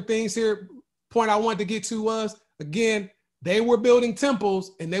of different things here. Point I wanted to get to was, again, they were building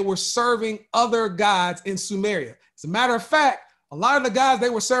temples and they were serving other gods in Sumeria. As a matter of fact, a lot of the gods they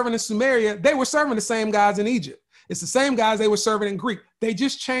were serving in Sumeria, they were serving the same gods in Egypt. It's the same guys they were serving in Greek. They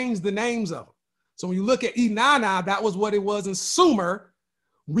just changed the names of them. So when you look at Inanna, that was what it was in Sumer.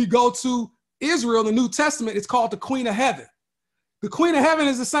 We go to Israel, the New Testament, it's called the Queen of Heaven. The Queen of Heaven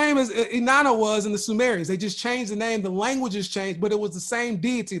is the same as Inanna was in the Sumerians. They just changed the name, the languages changed, but it was the same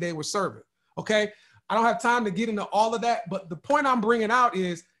deity they were serving, okay? I don't have time to get into all of that, but the point I'm bringing out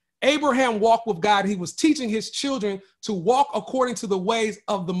is Abraham walked with God. He was teaching his children to walk according to the ways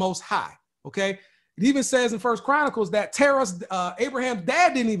of the Most High, okay? It even says in First Chronicles that Abraham's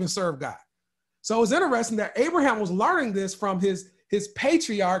dad didn't even serve God. So it's interesting that Abraham was learning this from his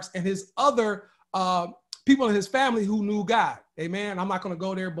patriarchs and his other people in his family who knew God. Amen. I'm not going to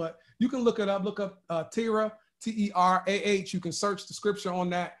go there, but you can look it up. Look up Terah, Terah. You can search the scripture on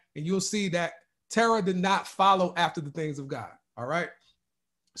that, and you'll see that Terah did not follow after the things of God. All right.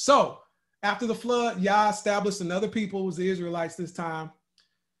 So after the flood, Yah established another people, was the Israelites this time.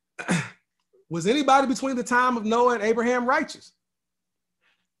 Was anybody between the time of Noah and Abraham righteous?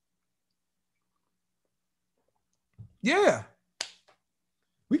 Yeah.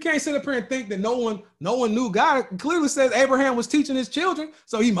 We can't sit up here and think that no one knew God. It clearly says Abraham was teaching his children,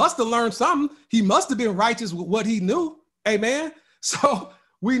 so he must have learned something. He must have been righteous with what he knew. Amen. So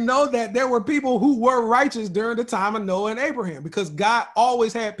we know that there were people who were righteous during the time of Noah and Abraham, because God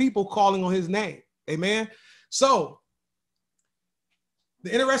always had people calling on his name. Amen. So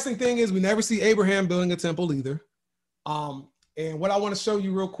the interesting thing is we never see Abraham building a temple either. And what I want to show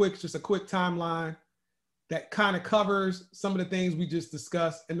you real quick, just a quick timeline that kind of covers some of the things we just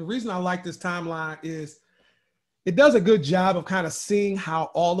discussed. And the reason I like this timeline is it does a good job of kind of seeing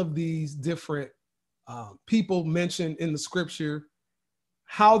how all of these different people mentioned in the scripture,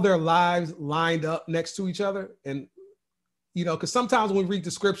 how their lives lined up next to each other. And, you know, because sometimes when we read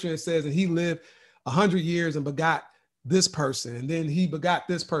the scripture, it says that he lived 100 years and begot this person, and then he begot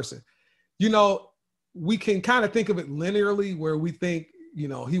this person. You know, we can kind of think of it linearly, where we think, you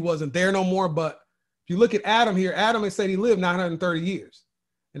know, he wasn't there no more. But if you look at Adam here, Adam has said he lived 930 years.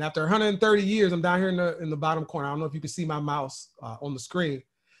 And after 130 years, I'm down here in the bottom corner. I don't know if you can see my mouse on the screen.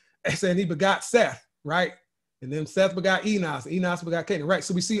 It said he begot Seth, right? And then Seth begot Enos. Enos begot Canaan, right?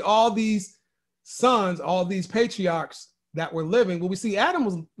 So we see all these sons, all these patriarchs that were living. Well, we see Adam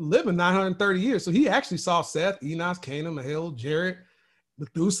was living 930 years. So he actually saw Seth, Enos, Canaan, Mahil, Jared,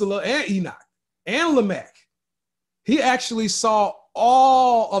 Methuselah, and Enoch, and Lamech. He actually saw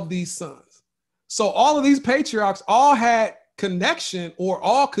all of these sons. So all of these patriarchs all had connection, or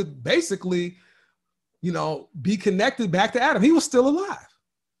all could basically, you know, be connected back to Adam. He was still alive.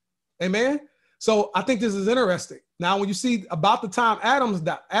 Amen. So I think this is interesting. Now, when you see about the time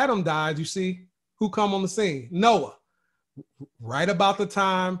Adam died, you see who come on the scene? Noah. Right about the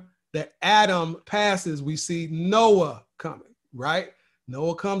time that Adam passes, we see Noah coming, right?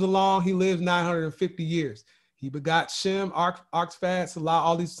 Noah comes along. He lives 950 years. He begot Shem, Arphaxad, Salah,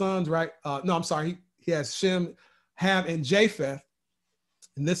 all these sons, right? No, I'm sorry. He has Shem, Ham, and Japheth.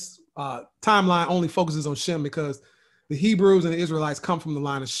 And this timeline only focuses on Shem because the Hebrews and the Israelites come from the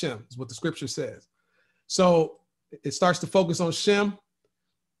line of Shem, is what the scripture says. So it starts to focus on Shem.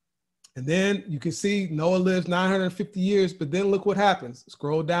 And then you can see Noah lives 950 years, but then look what happens.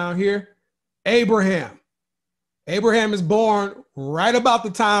 Scroll down here. Abraham. Abraham is born right about the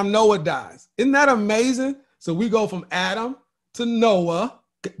time Noah dies. Isn't that amazing? So we go from Adam to Noah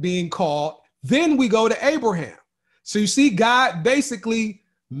being called, then we go to Abraham. So you see God basically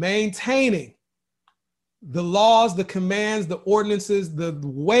maintaining the laws, the commands, the ordinances, the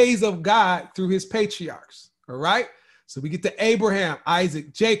ways of God through his patriarchs. All right. So we get to Abraham,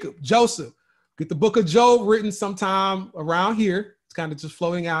 Isaac, Jacob, Joseph. Get the book of Job written sometime around here. It's kind of just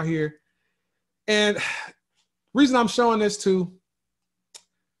floating out here. And reason I'm showing this too,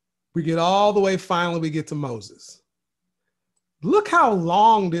 we get all the way, finally, we get to Moses. Look how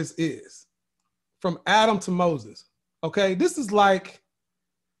long this is from Adam to Moses. Okay. This is like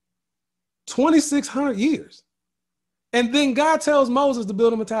 2,600 years. And then God tells Moses to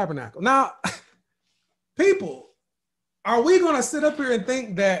build him a tabernacle. Now, people, are we going to sit up here and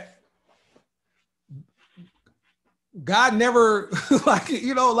think that God never,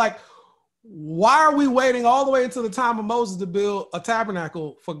 why are we waiting all the way until the time of Moses to build a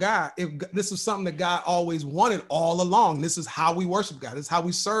tabernacle for God if this is something that God always wanted all along? This is how we worship God. This is how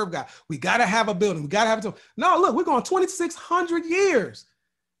we serve God. We got to have a building. We got to have a temple. No, look, we're going 2,600 years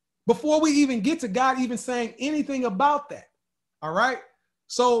before we even get to God even saying anything about that. All right.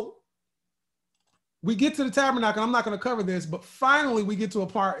 So we get to the tabernacle. I'm not going to cover this, but finally we get to a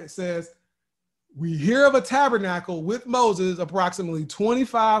part that says, we hear of a tabernacle with Moses approximately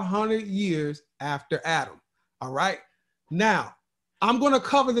 2,500 years after Adam. All right. Now, I'm going to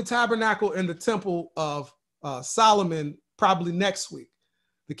cover the tabernacle and the temple of Solomon probably next week.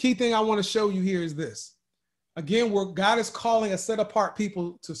 The key thing I want to show you here is this. Again, where God is calling a set apart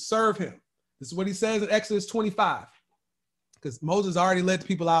people to serve him. This is what he says in Exodus 25, because Moses already led the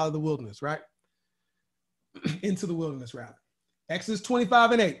people out of the wilderness, right? Into the wilderness, rather. Exodus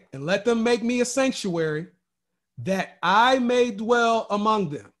 25:8, and let them make me a sanctuary that I may dwell among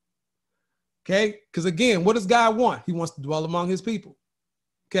them. Okay, because again, what does God want? He wants to dwell among his people.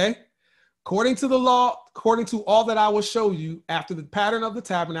 Okay, according to the law, according to all that I will show you, after the pattern of the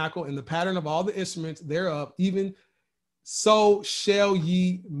tabernacle and the pattern of all the instruments thereof, even so shall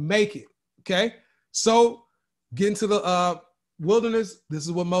ye make it. Okay, so get into the wilderness. This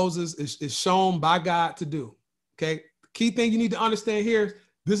is what Moses is shown by God to do. Okay. Key thing you need to understand here is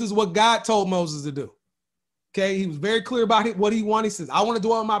this is what God told Moses to do. Okay. He was very clear about it, what he wanted. He says, I want to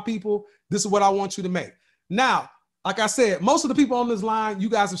dwell with my people. This is what I want you to make. Now, like I said, most of the people on this line, you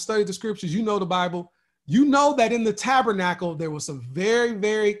guys have studied the scriptures. You know the Bible. You know that in the tabernacle, there were some very,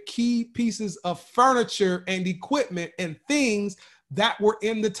 very key pieces of furniture and equipment and things that were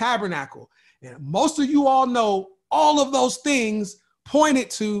in the tabernacle. And most of you all know all of those things pointed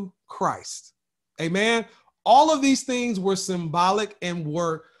to Christ. Amen. All of these things were symbolic and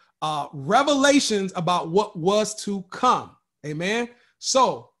were revelations about what was to come. Amen.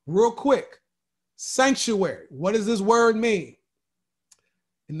 So real quick, sanctuary. What does this word mean?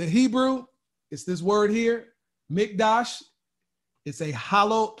 In the Hebrew, it's this word here, mikdash. It's a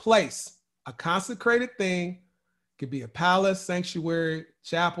hallowed place, a consecrated thing. It could be a palace, sanctuary,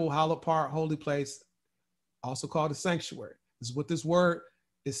 chapel, hallowed part, holy place, also called a sanctuary. This is what this word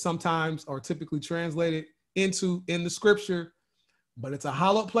is sometimes or typically translated into in the scripture, but it's a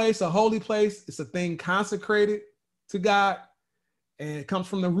hallowed place, a holy place. It's a thing consecrated to God, and it comes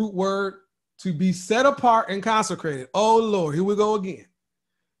from the root word to be set apart and consecrated. Oh Lord, here we go again.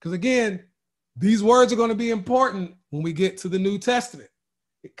 Because again, these words are going to be important when we get to the New Testament.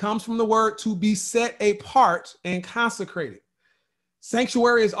 It comes from the word to be set apart and consecrated.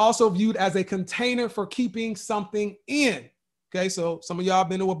 Sanctuary is also viewed as a container for keeping something in. Okay, so some of y'all have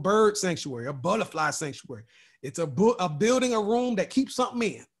been to a bird sanctuary, a butterfly sanctuary. It's a building, a room that keeps something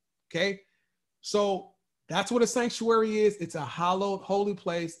in. Okay, so that's what a sanctuary is. It's a hallowed, holy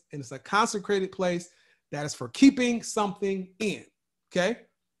place, and it's a consecrated place that is for keeping something in. Okay,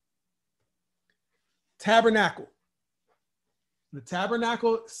 tabernacle. The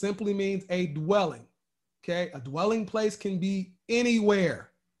tabernacle simply means a dwelling. Okay, a dwelling place can be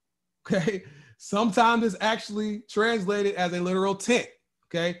anywhere. Okay. Sometimes it's actually translated as a literal tent.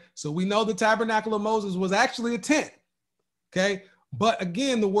 Okay. So we know the tabernacle of Moses was actually a tent. Okay. But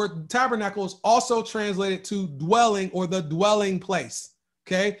again, the word tabernacle is also translated to dwelling or the dwelling place.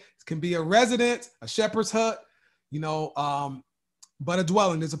 Okay. It can be a residence, a shepherd's hut, but a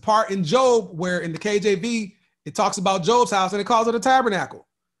dwelling. There's a part in Job where in the KJV, it talks about Job's house and it calls it a tabernacle.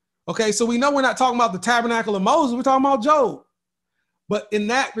 Okay. So we know we're not talking about the tabernacle of Moses. We're talking about Job. But in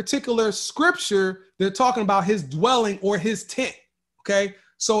that particular scripture, they're talking about his dwelling or his tent. Okay.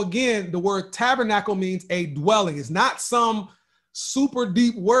 So again, the word tabernacle means a dwelling. It's not some super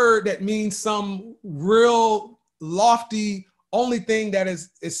deep word that means some real lofty only thing that is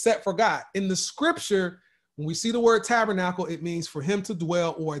set for God. In the scripture, When we see the word tabernacle, it means for him to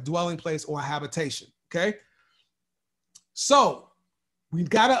dwell, or a dwelling place, or a habitation. Okay. So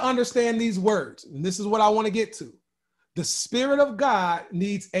we've got to understand these words. And this is what I want to get to. The Spirit of God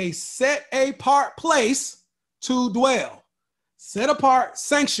needs a set apart place to dwell. Set apart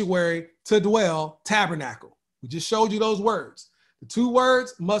sanctuary to dwell, tabernacle. We just showed you those words. The two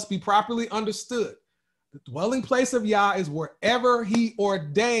words must be properly understood. The dwelling place of Yah is wherever he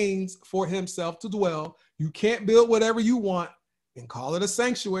ordains for himself to dwell. You can't build whatever you want and call it a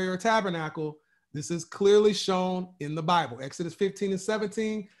sanctuary or tabernacle. This is clearly shown in the Bible. Exodus 15 and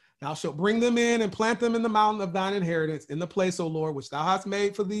 17. Thou shalt bring them in and plant them in the mountain of thine inheritance, in the place, O Lord, which thou hast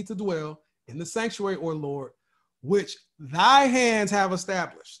made for thee to dwell, in the sanctuary, O Lord, which thy hands have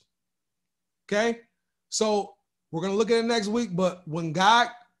established. Okay? So we're going to look at it next week, but when God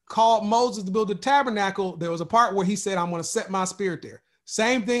called Moses to build the tabernacle, there was a part where he said, I'm going to set my spirit there.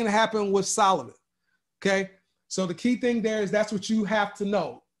 Same thing that happened with Solomon. Okay? So the key thing there is that's what you have to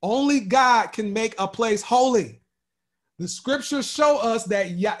know. Only God can make a place holy. The scriptures show us that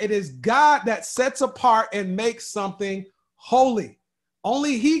it is God that sets apart and makes something holy.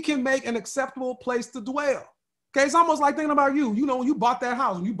 Only he can make an acceptable place to dwell. Okay, it's almost like thinking about you. You know, when you bought that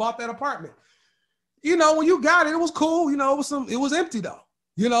house, when you bought that apartment, you know, when you got it, it was cool. You know, it was empty though.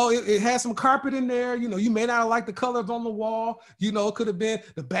 You know, it had some carpet in there. You know, you may not have liked the colors on the wall. You know, it could have been,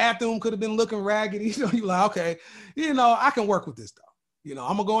 the bathroom could have been looking raggedy. You know, you're like, okay, you know, I can work with this though. You know,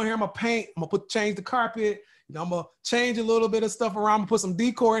 I'm gonna go in here, I'm gonna paint, I'm gonna change the carpet. You know, I'm gonna change a little bit of stuff around, I'm gonna put some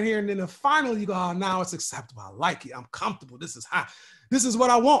decor in here, and then finally you go, oh, now it's acceptable. I like it. I'm comfortable. This is hot. This is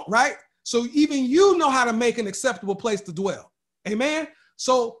what I want, right? So even you know how to make an acceptable place to dwell. Amen.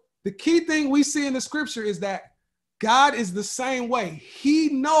 So the key thing we see in the scripture is that God is the same way. He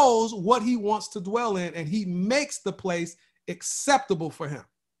knows what he wants to dwell in, and he makes the place acceptable for him.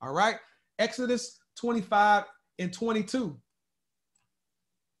 All right. Exodus 25 and 22.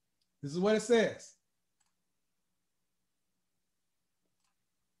 This is what it says.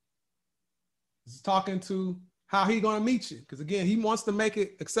 This is talking to how he's going to meet you. Because again, he wants to make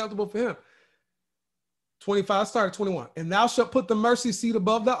it acceptable for him. 25, start at 21. And thou shalt put the mercy seat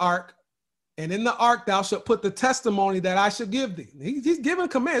above the ark, and in the ark thou shalt put the testimony that I should give thee. He's giving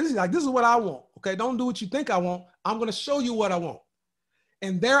commands. He's like, this is what I want. Okay, don't do what you think I want. I'm going to show you what I want.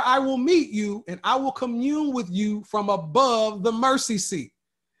 And there I will meet you, and I will commune with you from above the mercy seat,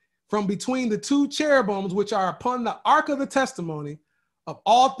 from between the two cherubims which are upon the ark of the testimony of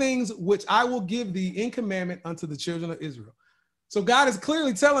all things which I will give thee in commandment unto the children of Israel. So God is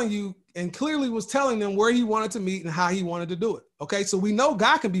clearly telling you, and clearly was telling them where he wanted to meet and how he wanted to do it. Okay, so we know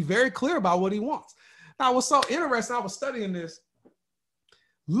God can be very clear about what he wants. Now, what's so interesting, I was studying this.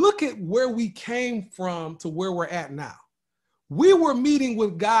 Look at where we came from to where we're at now. We were meeting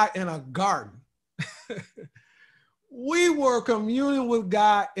with God in a garden. We were communing with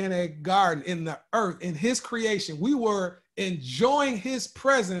God in a garden, in the earth, in his creation. We were enjoying his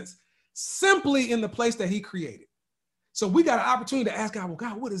presence simply in the place that he created. So we got an opportunity to ask God, well,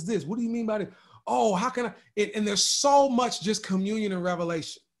 God, what is this? What do you mean by this? Oh, how can I? And there's so much just communion and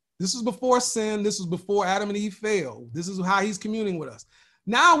revelation. This was before sin. This was before Adam and Eve failed. This is how he's communing with us.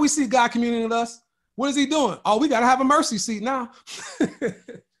 Now we see God communing with us. What is he doing? Oh, we got to have a mercy seat now.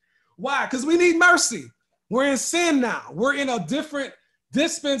 Why? Because we need mercy. We're in sin now. We're in a different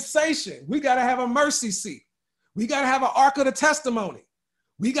dispensation. We got to have a mercy seat. We got to have an ark of the testimony.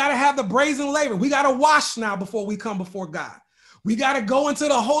 We got to have the brazen laver. We got to wash now before we come before God. We got to go into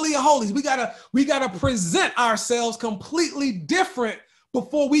the Holy of Holies. We got to present ourselves completely different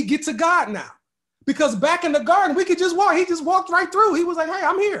before we get to God now. Because back in the garden, we could just walk. He just walked right through. He was like, hey,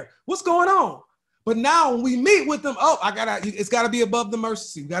 I'm here. What's going on? But now when we meet with them, it's got to be above the mercy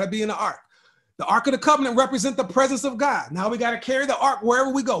seat. We got to be in the ark. The Ark of the Covenant represents the presence of God. Now we got to carry the ark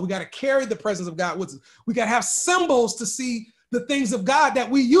wherever we go. We got to carry the presence of God with us. We got to have symbols to see the things of God that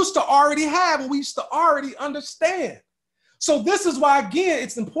we used to already have and we used to already understand. So this is why, again,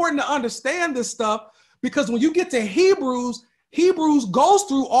 it's important to understand this stuff, because when you get to Hebrews goes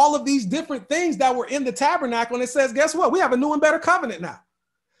through all of these different things that were in the tabernacle, and it says, guess what? We have a new and better covenant now.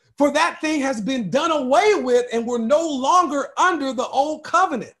 For that thing has been done away with, and we're no longer under the old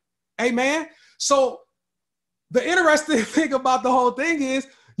covenant. Amen. So the interesting thing about the whole thing is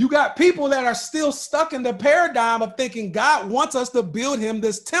you got people that are still stuck in the paradigm of thinking God wants us to build him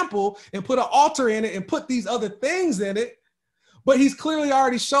this temple and put an altar in it and put these other things in it. But he's clearly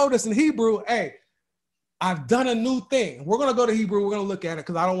already showed us in Hebrew, hey, I've done a new thing. We're going to go to Hebrew. We're going to look at it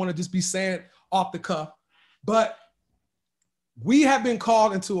because I don't want to just be saying it off the cuff. But we have been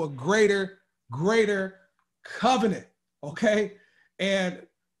called into a greater covenant, okay? And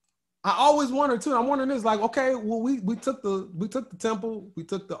I always wonder too. I'm wondering this, like, okay, well, we took the temple, we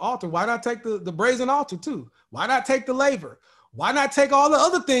took the altar. Why not take the brazen altar too? Why not take the laver? Why not take all the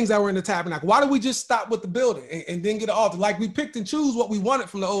other things that were in the tabernacle? Why do we just stop with the building and then get an altar? Like we picked and choose what we wanted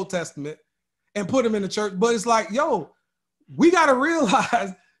from the Old Testament and put them in the church. But it's like, yo, we got to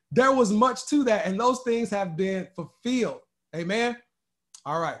realize there was much to that, and those things have been fulfilled. Amen.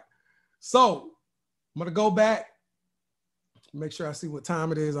 All right. So I'm going to go back. Make sure I see what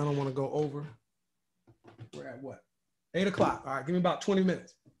time it is. I don't want to go over. We're at what? 8 o'clock. All right. Give me about 20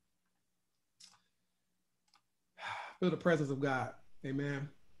 minutes. Feel the presence of God. Amen.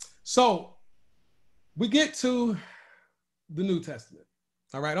 So we get to the New Testament.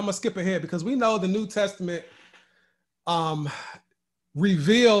 All right. I'm going to skip ahead because we know the New Testament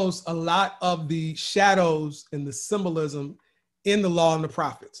reveals a lot of the shadows and the symbolism in the law and the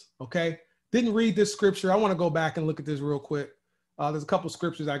prophets. Okay. Didn't read this scripture. I want to go back and look at this real quick. There's a couple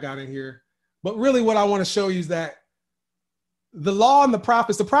scriptures I got in here, but really what I want to show you is that the law and the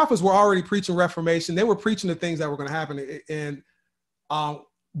prophets were already preaching Reformation. They were preaching the things that were going to happen. And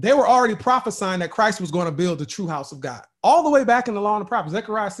they were already prophesying that Christ was going to build the true house of God all the way back in the law and the prophets,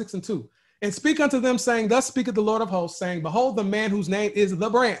 Zechariah 6:2. And speak unto them saying, thus speaketh the Lord of hosts, saying, behold, the man whose name is the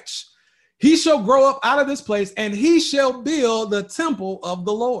branch. He shall grow up out of this place and he shall build the temple of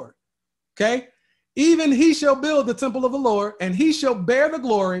the Lord. Okay. Even he shall build the temple of the Lord, and he shall bear the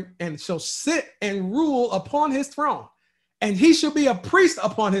glory and shall sit and rule upon his throne. And he shall be a priest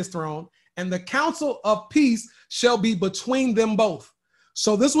upon his throne, and the counsel of peace shall be between them both.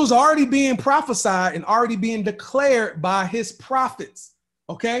 So this was already being prophesied and already being declared by his prophets.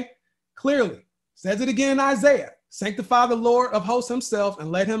 Okay. Clearly says it again in Isaiah, sanctify the Lord of hosts himself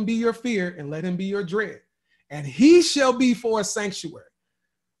and let him be your fear and let him be your dread. And he shall be for a sanctuary,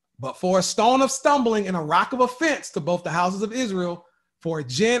 but for a stone of stumbling and a rock of offense to both the houses of Israel, for a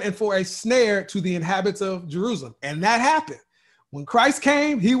gin and for a snare to the inhabitants of Jerusalem. And that happened. When Christ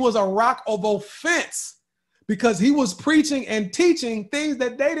came, he was a rock of offense because he was preaching and teaching things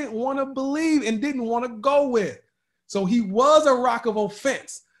that they didn't want to believe and didn't want to go with. So he was a rock of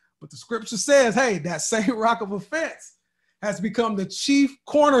offense. But the scripture says, hey, that same rock of offense has become the chief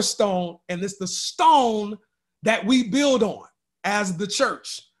cornerstone, and it's the stone that we build on as the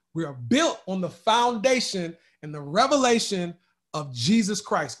church. We are built on the foundation and the revelation of Jesus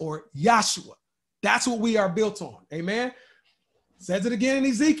Christ, or Yahshua. That's what we are built on. Amen. Says it again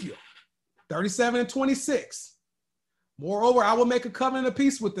in Ezekiel 37:26. Moreover, I will make a covenant of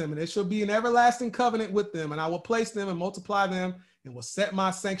peace with them, and it shall be an everlasting covenant with them, and I will place them and multiply them, and will set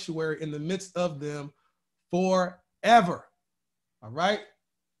my sanctuary in the midst of them forever. All right.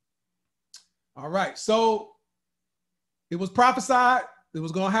 All right. So it was prophesied it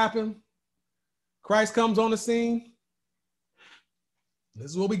was going to happen. Christ comes on the scene.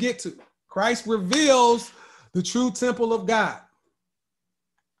 This is what we get to. Christ reveals the true temple of God.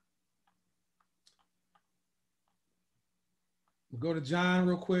 We'll go to John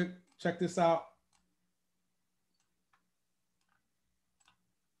real quick. Check this out.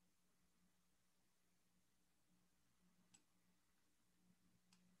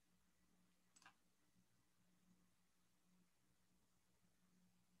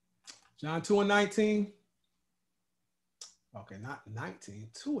 John 2:19. Okay, not 19,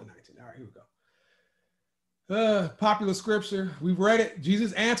 2:19. All right, here we go. Popular scripture. We've read it.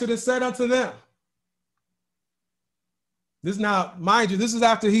 Jesus answered and said unto them. This now, mind you, this is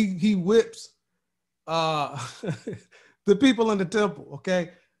after he whips the people in the temple,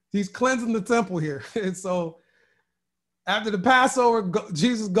 okay? He's cleansing the temple here. And so after the Passover,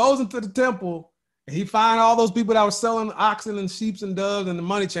 Jesus goes into the temple and he finds all those people that were selling oxen and sheep and doves and the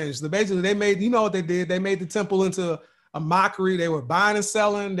money changers. So basically they made, you know what they did? They made the temple into a mockery. They were buying and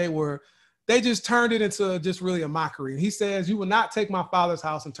selling. They just turned it into just really a mockery. And he says, you will not take my father's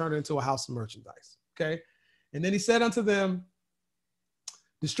house and turn it into a house of merchandise. Okay. And then he said unto them,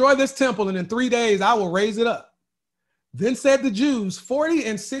 destroy this temple, and in 3 days I will raise it up. Then said the Jews,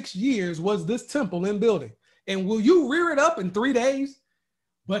 46 years was this temple in building, and will you rear it up in 3 days?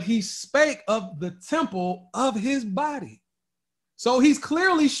 But he spake of the temple of his body. So he's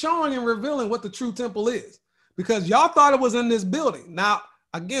clearly showing and revealing what the true temple is, because y'all thought it was in this building. Now,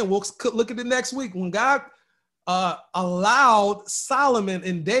 again, we'll look at it next week. When God allowed Solomon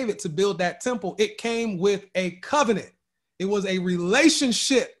and David to build that temple, it came with a covenant. It was a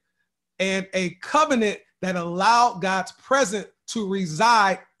relationship and a covenant that allowed God's presence to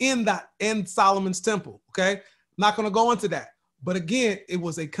reside in Solomon's temple. Okay, I'm not going to go into that. But again, it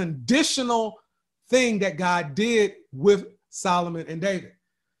was a conditional thing that God did with Solomon and David.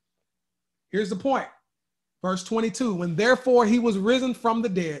 Here's the point. Verse 22, when therefore he was risen from the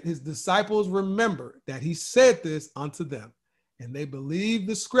dead, his disciples remembered that he said this unto them, and they believed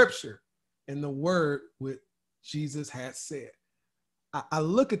the scripture and the word which Jesus had said. I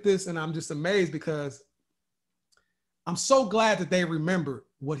look at this and I'm just amazed because I'm so glad that they remembered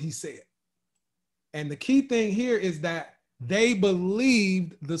what he said. And the key thing here is that they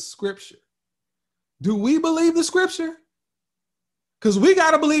believed the scripture. Do we believe the scripture? Because we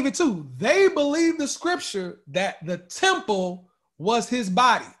got to believe it too. They believed the scripture that the temple was his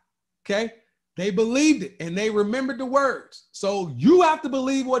body. Okay. They believed it and they remembered the words. So you have to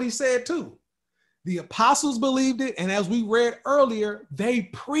believe what he said too. The apostles believed it. And as we read earlier, they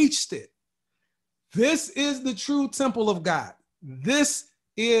preached it. This is the true temple of God. This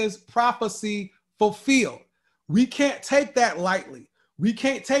is prophecy fulfilled. We can't take that lightly. We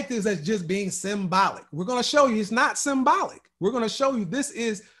can't take this as just being symbolic. We're going to show you it's not symbolic. We're going to show you this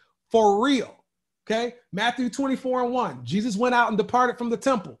is for real. Okay. Matthew 24:1. Jesus went out and departed from the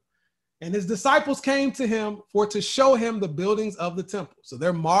temple, and his disciples came to him to show him the buildings of the temple. So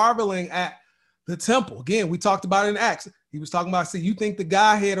they're marveling at the temple. Again, we talked about it in Acts. He was talking about, see, you think the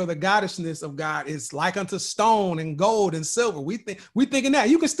Godhead or the goddessness of God is like unto stone and gold and silver. We thinking that.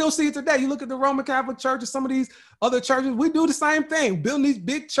 You can still see it today. You look at the Roman Catholic Church and some of these other churches, we do the same thing, building these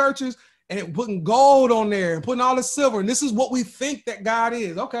big churches and putting gold on there and putting all the silver. And this is what we think that God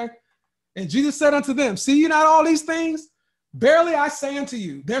is. Okay. And Jesus said unto them, see you not all these things? Verily I say unto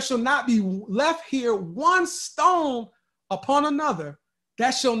you, there shall not be left here one stone upon another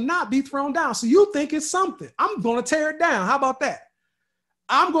that shall not be thrown down. So you think it's something. I'm going to tear it down. How about that?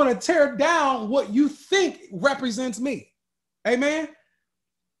 I'm going to tear down what you think represents me. Amen.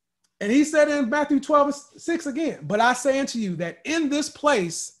 And he said in Matthew 12:6 again, but I say unto you that in this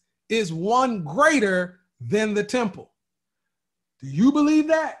place is one greater than the temple. Do you believe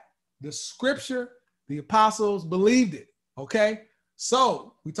that? The scripture, the apostles believed it. Okay.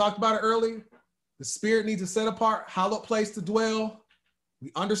 So we talked about it earlier. The spirit needs a set apart, hallowed place to dwell.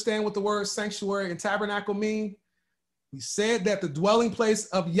 We understand what the word sanctuary and tabernacle mean. We said that the dwelling place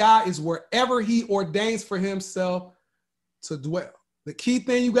of Yah is wherever he ordains for himself to dwell. The key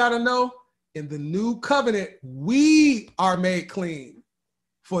thing you got to know, in the new covenant, we are made clean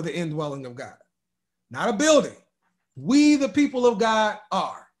for the indwelling of God. Not a building. We, the people of God,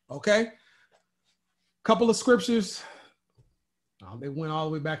 are. Okay? Couple of scriptures. Oh, they went all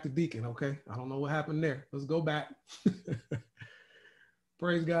the way back to Deacon. Okay? I don't know what happened there. Let's go back.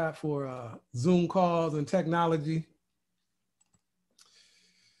 Praise God for Zoom calls and technology.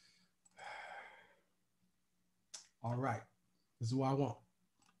 All right. This is what I want.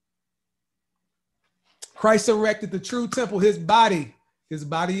 Christ erected the true temple, his body. His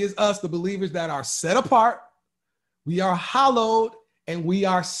body is us, the believers that are set apart. We are hallowed and we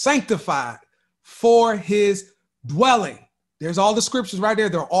are sanctified for his dwelling. There's all the scriptures right there.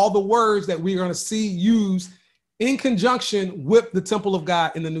 There are all the words that we're going to see used in conjunction with the temple of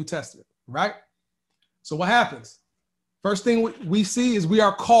God in the New Testament, right? So what happens? First thing we see is we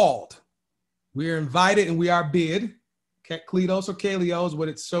are called. We are invited and we are bid. Kletos or kalios, what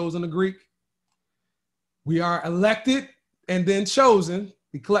it shows in the Greek. We are elected and then chosen,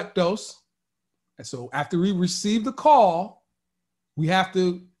 the kolektos. And so after we receive the call, we have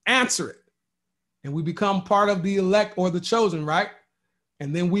to answer it. And we become part of the elect or the chosen, right?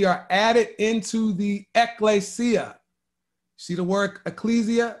 And then we are added into the ecclesia. See the word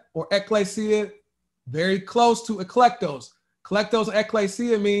ecclesia or ecclesia? Very close to eklektos. Kolektos and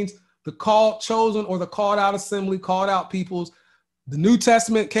ecclesia means the called, chosen, or the called out assembly, called out peoples. The New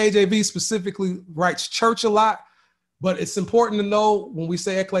Testament, KJV specifically, writes church a lot, but it's important to know when we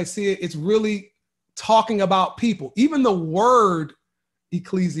say ecclesia, it's really talking about people. Even the word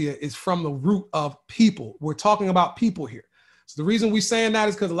ecclesia is from the root of people. We're talking about people here. So the reason we're saying that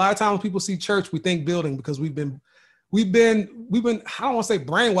is because a lot of times when people see church, we think building, because we've been, I don't want to say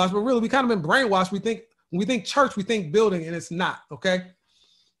brainwashed, but really we kind of been brainwashed. When we think church, we think building, and it's not, okay?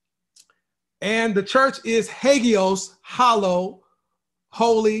 And the church is hagios, hollow,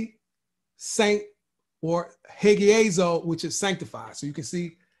 holy, saint, or hagiezo, which is sanctified. So you can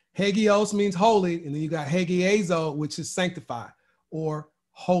see hagios means holy, and then you got hagiezo, which is sanctified or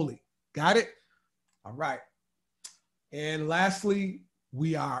holy. Got it? All right. And lastly,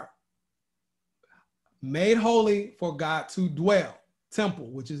 we are made holy for God to dwell. Temple,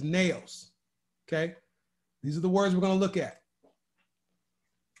 which is nails. Okay? These are the words we're going to look at.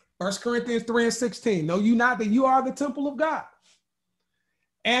 1 Corinthians 3:16. Know you not that you are the temple of God,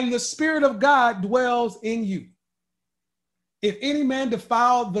 and the Spirit of God dwells in you. If any man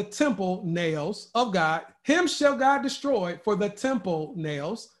defile the temple nails of God, him shall God destroy, for the temple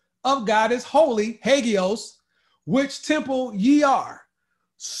nails of God is holy, hagios, which temple ye are.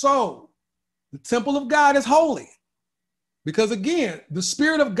 So the temple of God is holy because, again, the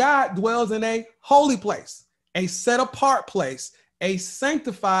Spirit of God dwells in a holy place, a set apart place, a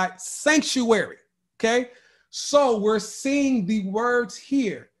sanctified sanctuary. Okay. So we're seeing the words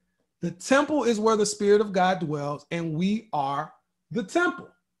here. The temple is where the Spirit of God dwells, and we are the temple.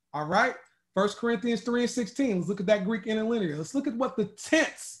 All right. 1 Corinthians 3:16. Let's look at that Greek interlinear. Let's look at what the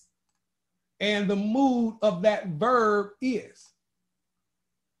tense and the mood of that verb is.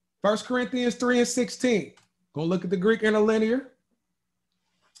 1 Corinthians 3:16. Go look at the Greek interlinear.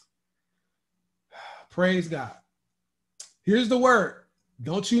 Praise God. Here's the word.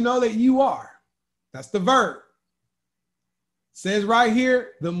 Don't you know that you are? That's the verb. It says right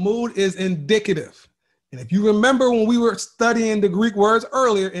here, the mood is indicative. And if you remember when we were studying the Greek words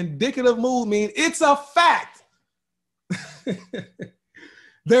earlier, indicative mood means it's a fact.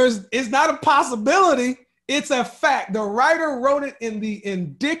 It's not a possibility. It's a fact. The writer wrote it in the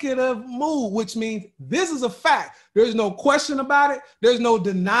indicative mood, which means this is a fact. There's no question about it. There's no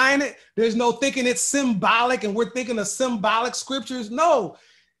denying it. There's no thinking it's symbolic and we're thinking of symbolic scriptures. No,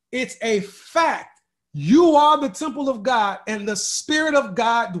 it's a fact. You are the temple of God and the Spirit of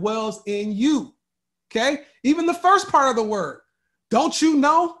God dwells in you. Okay. Even the first part of the word, don't you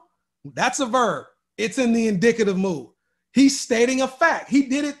know? That's a verb. It's in the indicative mood. He's stating a fact. He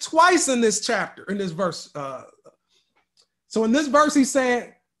did it twice in this chapter, in this verse. So in this verse, he's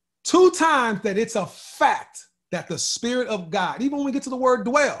saying 2 times that it's a fact that the Spirit of God, even when we get to the word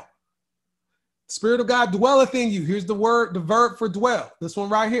dwell, the Spirit of God dwelleth in you. Here's the word, the verb for dwell. This one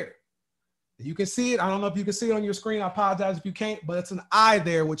right here. You can see it. I don't know if you can see it on your screen. I apologize if you can't, but it's an I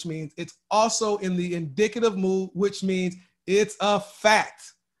there, which means it's also in the indicative mood, which means it's a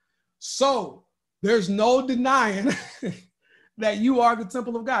fact. So there's no denying that you are the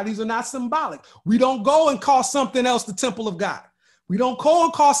temple of God. These are not symbolic. We don't go and call something else the temple of God. We don't go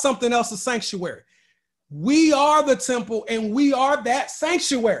and call something else a sanctuary. We are the temple and we are that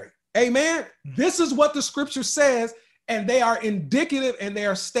sanctuary. Amen. This is what the scripture says, and they are indicative and they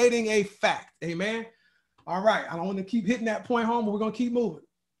are stating a fact. Amen. All right. I don't want to keep hitting that point home, but we're going to keep moving.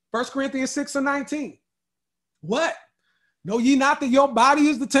 1 Corinthians 6:19. What? Know ye not that your body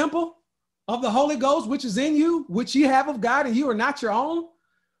is the temple of the Holy Ghost, which is in you, which ye have of God, and you are not your own?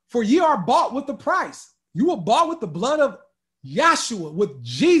 For ye are bought with the price. You were bought with the blood of Yahshua, with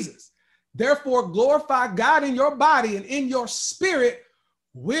Jesus. Therefore, glorify God in your body and in your spirit,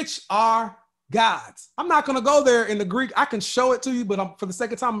 which are God's. I'm not going to go there in the Greek. I can show it to you, but for the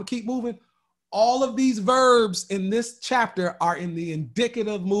sake of time, I'm going to keep moving. All of these verbs in this chapter are in the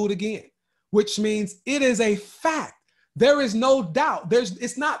indicative mood again, which means it is a fact. There is no doubt.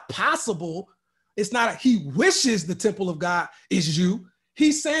 It's not possible. It's not he wishes the temple of God is you.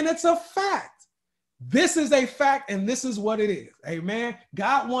 He's saying it's a fact. This is a fact, and this is what it is. Amen.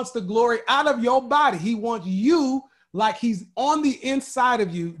 God wants the glory out of your body. He wants you like he's on the inside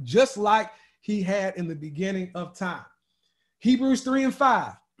of you, just like he had in the beginning of time. Hebrews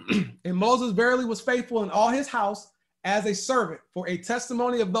 3:5. And Moses verily was faithful in all his house as a servant for a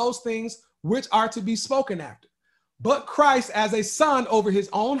testimony of those things which are to be spoken after. But Christ as a son over his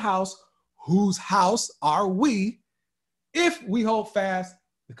own house, whose house are we, if we hold fast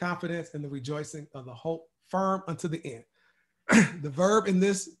the confidence and the rejoicing of the hope firm unto the end. The verb in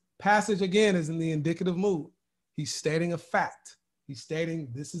this passage again is in the indicative mood. He's stating a fact. He's stating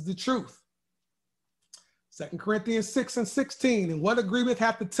this is the truth. 2 Corinthians 6:16. And what agreement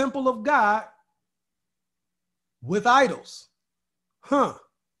hath the temple of God with idols?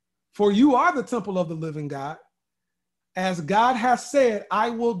 For you are the temple of the living God. As God has said, I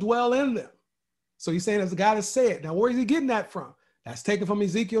will dwell in them. So he's saying, as God has said. Now, where is he getting that from? That's taken from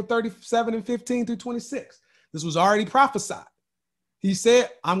Ezekiel 37:15 through 26. This was already prophesied. He said,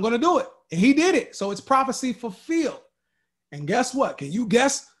 I'm going to do it. And he did it. So it's prophecy fulfilled. And guess what? Can you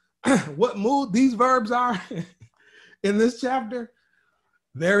guess what mood these verbs are in this chapter?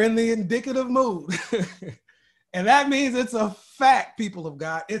 They're in the indicative mood. And that means it's a fact, people of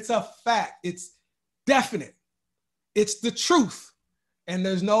God. It's a fact. It's definite. It's the truth. And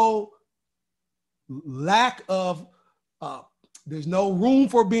there's no lack of, there's no room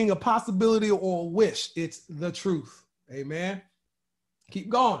for being a possibility or a wish. It's the truth. Amen. Keep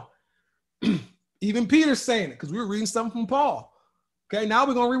going. Even Peter's saying it because we were reading something from Paul. Okay, now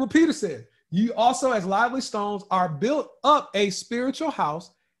we're going to read what Peter said. You also, as lively stones, are built up a spiritual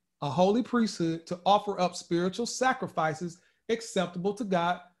house, a holy priesthood, to offer up spiritual sacrifices acceptable to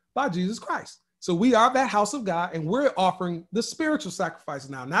God by Jesus Christ. So we are that house of God, and we're offering the spiritual sacrifices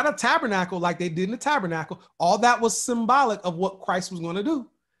now, not a tabernacle like they did in the tabernacle. All that was symbolic of what Christ was going to do.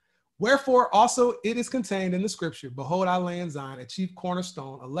 Wherefore also it is contained in the scripture, behold, I lay in Zion a chief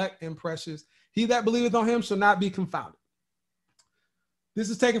cornerstone, elect and precious. He that believeth on him shall not be confounded. This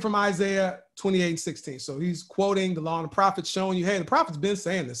is taken from Isaiah 28:16. So he's quoting the law and the prophets, showing you, hey, the prophet's been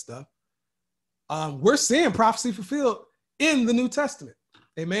saying this stuff. We're seeing prophecy fulfilled in the New Testament.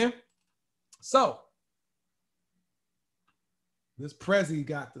 Amen. So this Prezi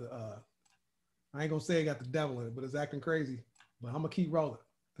got the, I ain't gonna say it got the devil in it, but it's acting crazy. But I'm gonna keep rolling.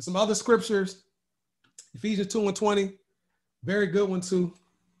 There's some other scriptures, Ephesians 2:20, very good one too.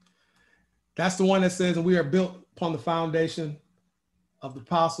 That's the one that says, and we are built upon the foundation of the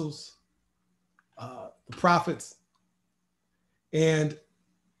apostles, the prophets. And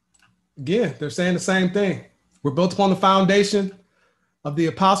again, they're saying the same thing. We're built upon the foundation of the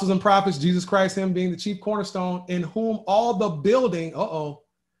apostles and prophets, Jesus Christ, him being the chief cornerstone, in whom all the building,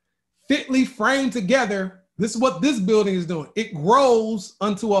 fitly framed together. This is what this building is doing. It grows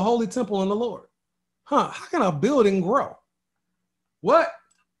unto a holy temple in the Lord. How can a building grow? What?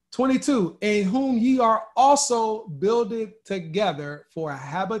 22, in whom ye are also builded together for a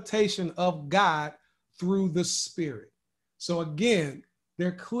habitation of God through the Spirit. So again,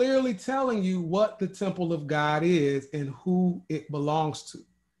 they're clearly telling you what the temple of God is and who it belongs to.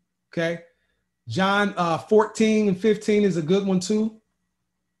 Okay. John 14:15 is a good one too.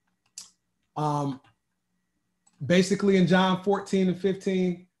 Basically in John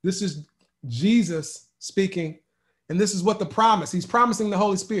 14:15, this is Jesus speaking. And this is what the promise, he's promising the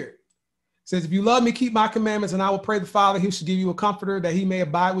Holy Spirit. He says, if you love me, keep my commandments, and I will pray the Father, he should give you a comforter that he may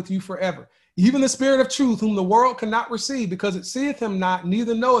abide with you forever. Even the Spirit of truth, whom the world cannot receive, because it seeth him not,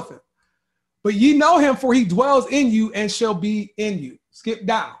 neither knoweth him. But ye know him, for he dwells in you and shall be in you. Skip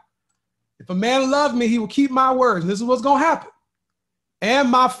down. If a man love me, he will keep my words. And this is what's going to happen. And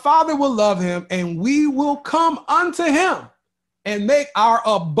my Father will love him, and we will come unto him and make our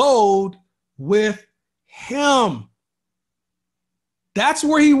abode with him. That's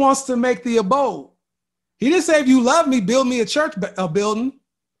where he wants to make the abode. He didn't say, if you love me, build me a church building.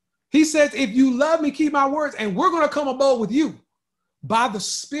 He says, if you love me, keep my words, and we're going to come abode with you by the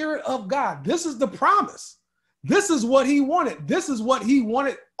Spirit of God. This is the promise. This is what he wanted. This is what he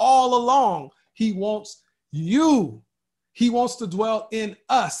wanted all along. He wants you. He wants to dwell in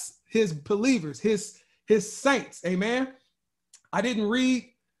us, his believers, his saints. Amen. I didn't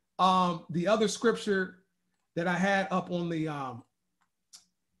read the other scripture that I had up on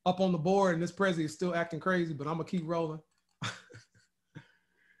the board, and this Prezi is still acting crazy, but I'm gonna keep rolling.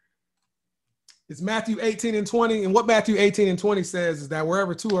 It's Matthew 18:20, and what Matthew 18:20 says is that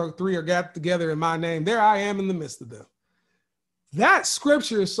wherever 2 or 3 are gathered together in my name, there I am in the midst of them. That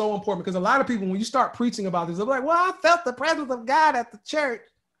scripture is so important because a lot of people, when you start preaching about this, they're like, well, I felt the presence of God at the church.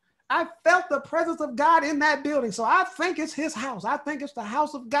 I felt the presence of God in that building. So I think it's his house. I think it's the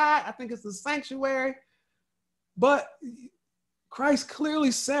house of God. I think it's the sanctuary. But Christ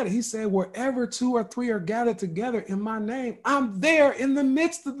clearly said it. He said, wherever 2 or 3 are gathered together in my name, I'm there in the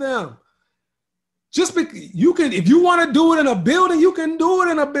midst of them. Just because you can, if you want to do it in a building, you can do it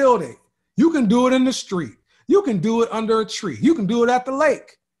in a building. You can do it in the street. You can do it under a tree. You can do it at the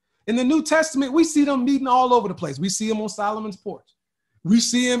lake. In the New Testament, we see them meeting all over the place. We see them on Solomon's porch. We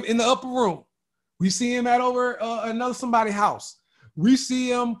see him in the upper room. We see him at over another somebody's house. We see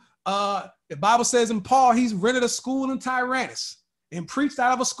him, the Bible says in Paul, he's rented a school in Tyrannus and preached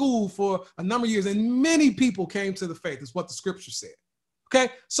out of a school for a number of years. And many people came to the faith, is what the scripture said.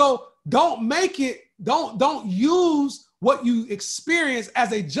 Okay, so don't make it, don't use what you experience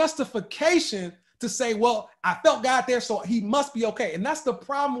as a justification to say, well, I felt God there, so he must be okay. And that's the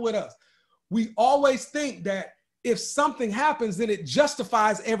problem with us. We always think that if something happens, then it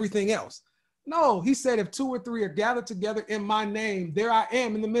justifies everything else. No, he said, if 2 or 3 are gathered together in my name, there I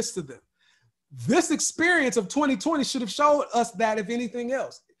am in the midst of them. This experience of 2020 should have showed us that, if anything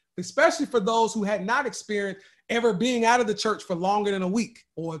else, especially for those who had not experienced ever being out of the church for longer than a week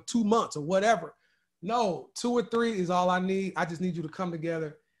or 2 months or whatever. No, 2 or 3 is all I need. I just need you to come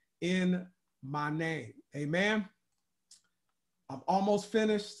together in my name. Amen. I'm almost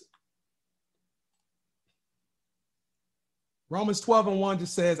finished. Romans 12:1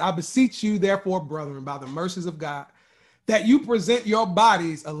 just says, I beseech you, therefore, brethren, by the mercies of God, that you present your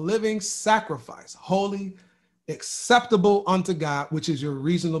bodies a living sacrifice, holy, acceptable unto God, which is your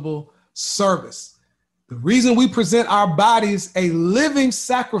reasonable service. The reason we present our bodies a living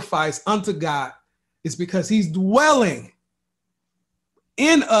sacrifice unto God is because he's dwelling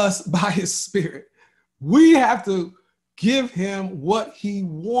in us by his Spirit. We have to give him what he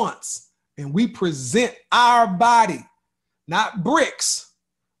wants, and we present our body, not bricks,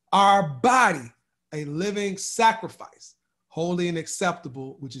 our body, a living sacrifice, holy and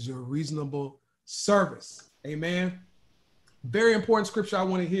acceptable, which is your reasonable service. Amen. Very important scripture I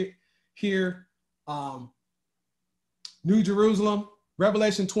want to hit here. New Jerusalem,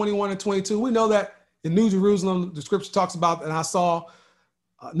 Revelation 21 and 22. We know that in New Jerusalem, the scripture talks about, and I saw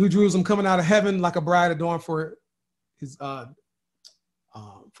New Jerusalem coming out of heaven like a bride adorned for his,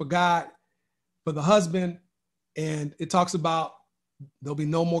 for God, for the husband. And it talks about there'll be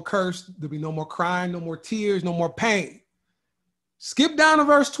no more curse, there'll be no more crying, no more tears, no more pain. Skip down to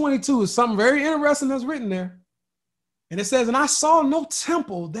verse 22. Is something very interesting that's written there. And it says, and I saw no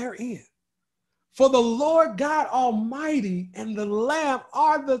temple therein, for the Lord God Almighty and the Lamb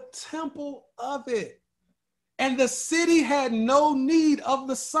are the temple of it. And the city had no need of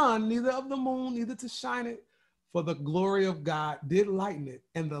the sun, neither of the moon, neither to shine it, for the glory of God did lighten it,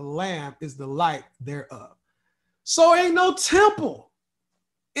 and the Lamb is the light thereof. So ain't no temple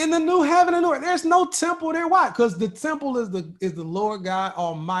in the new heaven and earth. There's no temple there. Why? Because the temple is the Lord God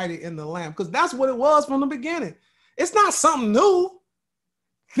Almighty and the Lamb, because that's what it was from the beginning. It's not something new.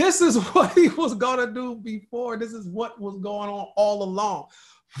 This is what he was going to do before. This is what was going on all along.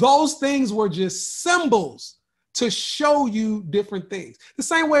 Those things were just symbols to show you different things. The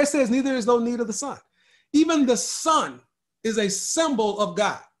same way it says, neither is no need of the sun. Even the sun is a symbol of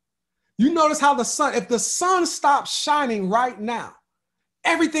God. You notice how the sun, if the sun stops shining right now,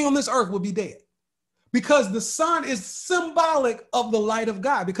 everything on this earth will be dead, because the sun is symbolic of the light of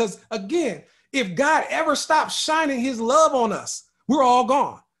God. Because again, if God ever stops shining his love on us, we're all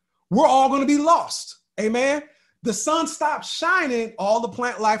gone. We're all going to be lost. Amen. The sun stops shining, all the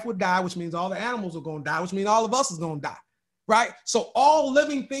plant life would die, which means all the animals are going to die, which means all of us is going to die. Right? So all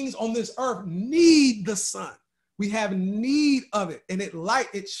living things on this earth need the sun. We have need of it, and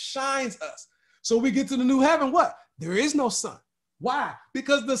it shines us. So we get to the new heaven. What? There is no sun. Why?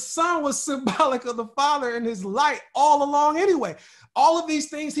 Because the sun was symbolic of the Father and his light all along anyway. All of these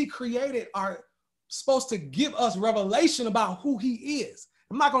things he created are supposed to give us revelation about who he is.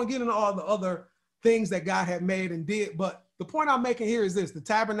 I'm not going to get into all the other things that God had made and did, but the point I'm making here is this: the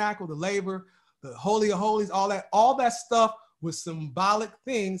tabernacle, the laver, the Holy of Holies, all that stuff was symbolic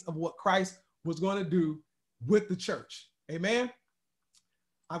things of what Christ was going to do with the church. Amen.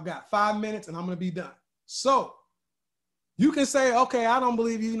 I've got 5 minutes and I'm going to be done. So you can say, okay, I don't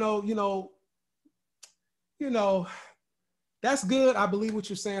believe you know, that's good. I believe what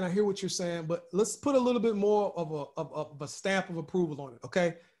you're saying. I hear what you're saying, but let's put a little bit more of a stamp of approval on it.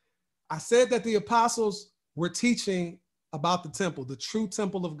 Okay. I said that the apostles were teaching about the temple, the true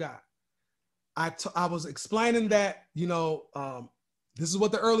temple of God. I was explaining that, this is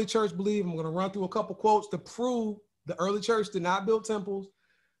what the early church believed. I'm going to run through a couple quotes to prove the early church did not build temples.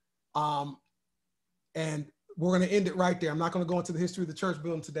 And we're going to end it right there. I'm not going to go into the history of the church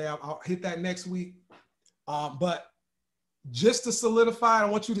building today. I'll hit that next week. But just to solidify, I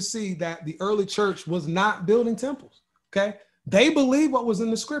want you to see that the early church was not building temples. Okay. They believed what was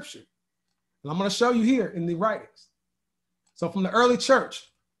in the scripture. And I'm going to show you here in the writings. So from the early church.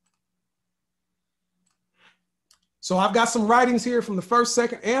 So I've got some writings here from the 1st,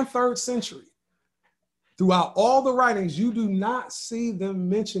 2nd, and 3rd century. Throughout all the writings, you do not see them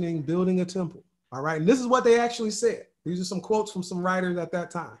mentioning building a temple. All right. And this is what they actually said. These are some quotes from some writers at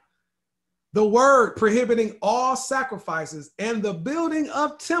that time. The word prohibiting all sacrifices and the building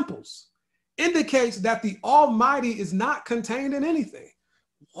of temples indicates that the Almighty is not contained in anything.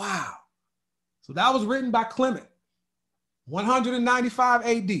 Wow. So that was written by Clement, 195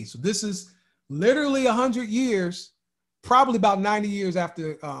 AD. So this is literally 100 years, probably about 90 years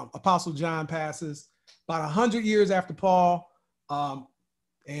after Apostle John passes, about 100 years after Paul,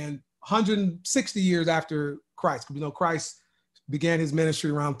 and 160 years after Christ. We know Christ began his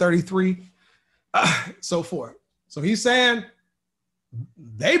ministry around 33, so forth. So he's saying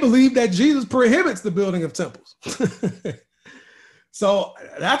they believe that Jesus prohibits the building of temples. So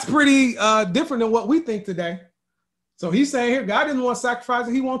that's pretty different than what we think today. So he's saying here, God didn't want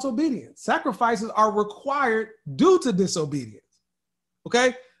sacrifices, he wants obedience. Sacrifices are required due to disobedience.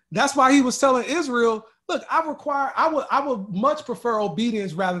 Okay? That's why he was telling Israel, look, I would much prefer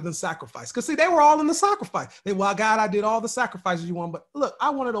obedience rather than sacrifice. Because see, they were all in the sacrifice. Well, God, I did all the sacrifices you want, but look,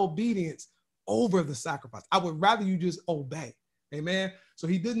 I wanted obedience over the sacrifice. I would rather you just obey. Amen. So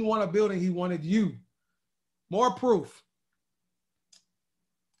he didn't want a building, he wanted you. More proof.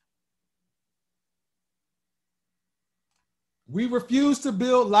 We refuse to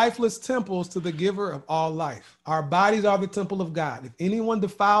build lifeless temples to the giver of all life. Our bodies are the temple of God. If anyone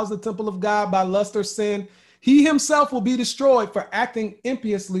defiles the temple of God by lust or sin, he himself will be destroyed for acting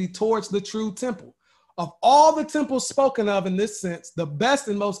impiously towards the true temple. Of all the temples spoken of in this sense, the best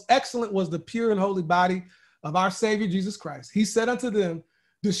and most excellent was the pure and holy body of our Savior Jesus Christ. He said unto them,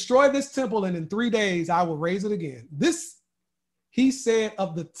 destroy this temple, and in 3 days I will raise it again. This he said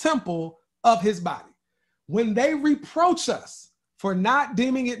of the temple of his body. When they reproach us for not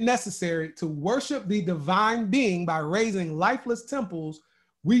deeming it necessary to worship the divine being by raising lifeless temples,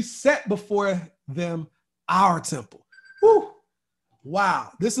 we set before them our temple. Whew.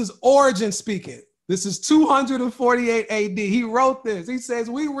 Wow. This is Origen speaking. This is 248 AD. He wrote this. He says,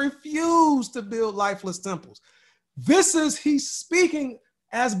 we refuse to build lifeless temples. This is, he's speaking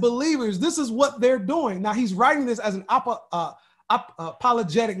as believers. This is what they're doing. Now, he's writing this as an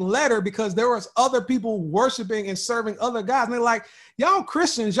apologetic letter because there was other people worshiping and serving other gods. And they're like, y'all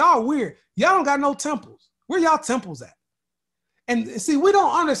Christians, y'all weird. Y'all don't got no temples. Where y'all temples at? And see, we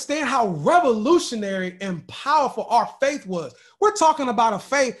don't understand how revolutionary and powerful our faith was. We're talking about a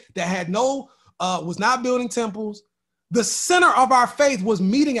faith that had was not building temples. The center of our faith was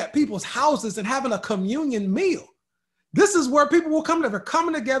meeting at people's houses and having a communion meal. This is where people will come together,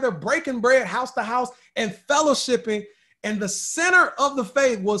 coming together, breaking bread house to house and fellowshipping. And the center of the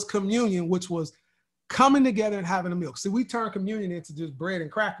faith was communion, which was coming together and having a meal. See, we turned communion into just bread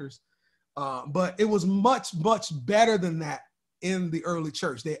and crackers, but it was much, much better than that in the early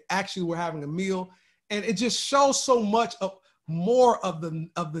church. They actually were having a meal, and it just shows so much more of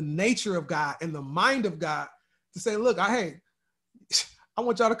the nature of God and the mind of God to say, look, I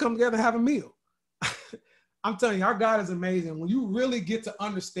want y'all to come together and have a meal. I'm telling you, our God is amazing. When you really get to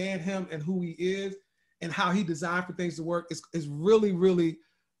understand him and who he is and how he designed for things to work, it's really, really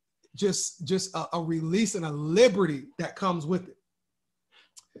just a release and a liberty that comes with it.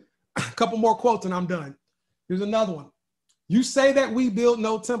 A couple more quotes and I'm done. Here's another one. You say that we build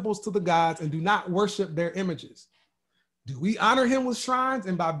no temples to the gods and do not worship their images. Do we honor him with shrines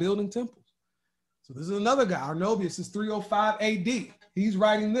and by building temples? So this is another guy, Arnobius, is 305 AD. He's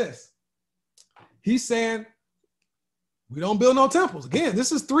writing this. He's saying, we don't build no temples. Again,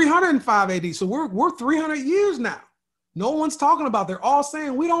 this is 305 AD. So we're 300 years now. No one's talking about, they're all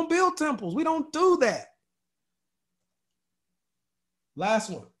saying we don't build temples. We don't do that. Last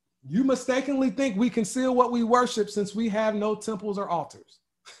one. You mistakenly think we conceal what we worship since we have no temples or altars.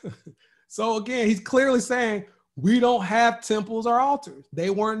 So again, he's clearly saying we don't have temples or altars.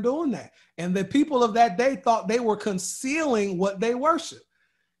 They weren't doing that. And the people of that day thought they were concealing what they worship.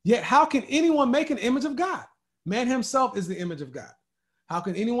 Yet how can anyone make an image of God? Man himself is the image of God. How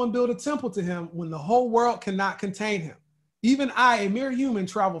can anyone build a temple to him when the whole world cannot contain him? Even I, a mere human,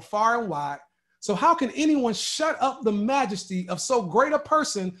 travel far and wide. So how can anyone shut up the majesty of so great a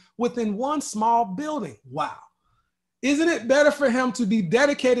person within one small building? Wow. Isn't it better for him to be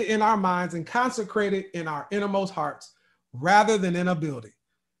dedicated in our minds and consecrated in our innermost hearts rather than in a building?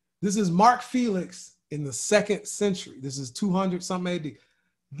 This is Mark Felix in the 2nd century. This is 200 something AD.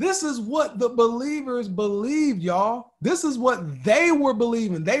 This is what the believers believed, y'all. This is what they were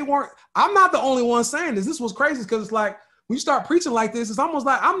believing. I'm not the only one saying this. This was crazy because it's like, when you start preaching like this, it's almost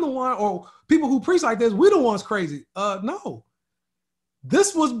like I'm the one, or people who preach like this, we're the ones crazy. No,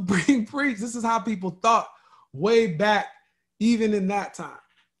 this was being preached. This is how people thought way back, even in that time.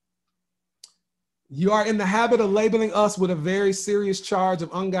 You are in the habit of labeling us with a very serious charge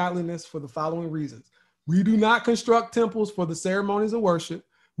of ungodliness for the following reasons. We do not construct temples for the ceremonies of worship.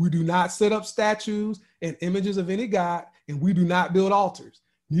 We do not set up statues and images of any god, and we do not build altars.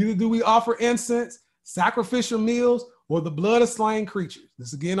 Neither do we offer incense, sacrificial meals, or the blood of slain creatures.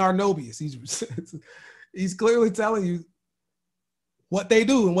 This again, Arnobius. He's clearly telling you what they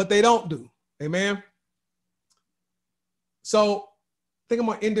do and what they don't do. Amen. So I think I'm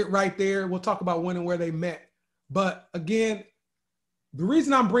going to end it right there. We'll talk about when and where they met. But again, the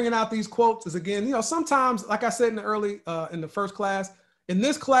reason I'm bringing out these quotes is, again, sometimes, like I said in the first class, in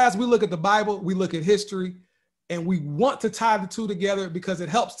this class, we look at the Bible, we look at history, and we want to tie the two together because it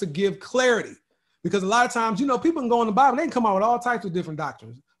helps to give clarity. Because a lot of times, people can go in the Bible, they can come out with all types of different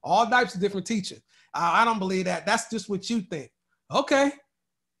doctrines, all types of different teaching. I don't believe that. That's just what you think. Okay,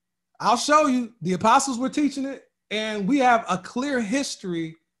 I'll show you. The apostles were teaching it, and we have a clear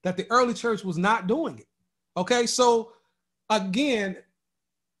history that the early church was not doing it. Okay, so again,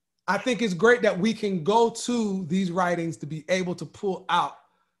 I think it's great that we can go to these writings to be able to pull out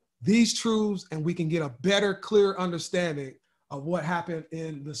these truths, and we can get a better, clear understanding of what happened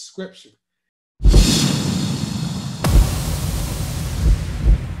in the scripture.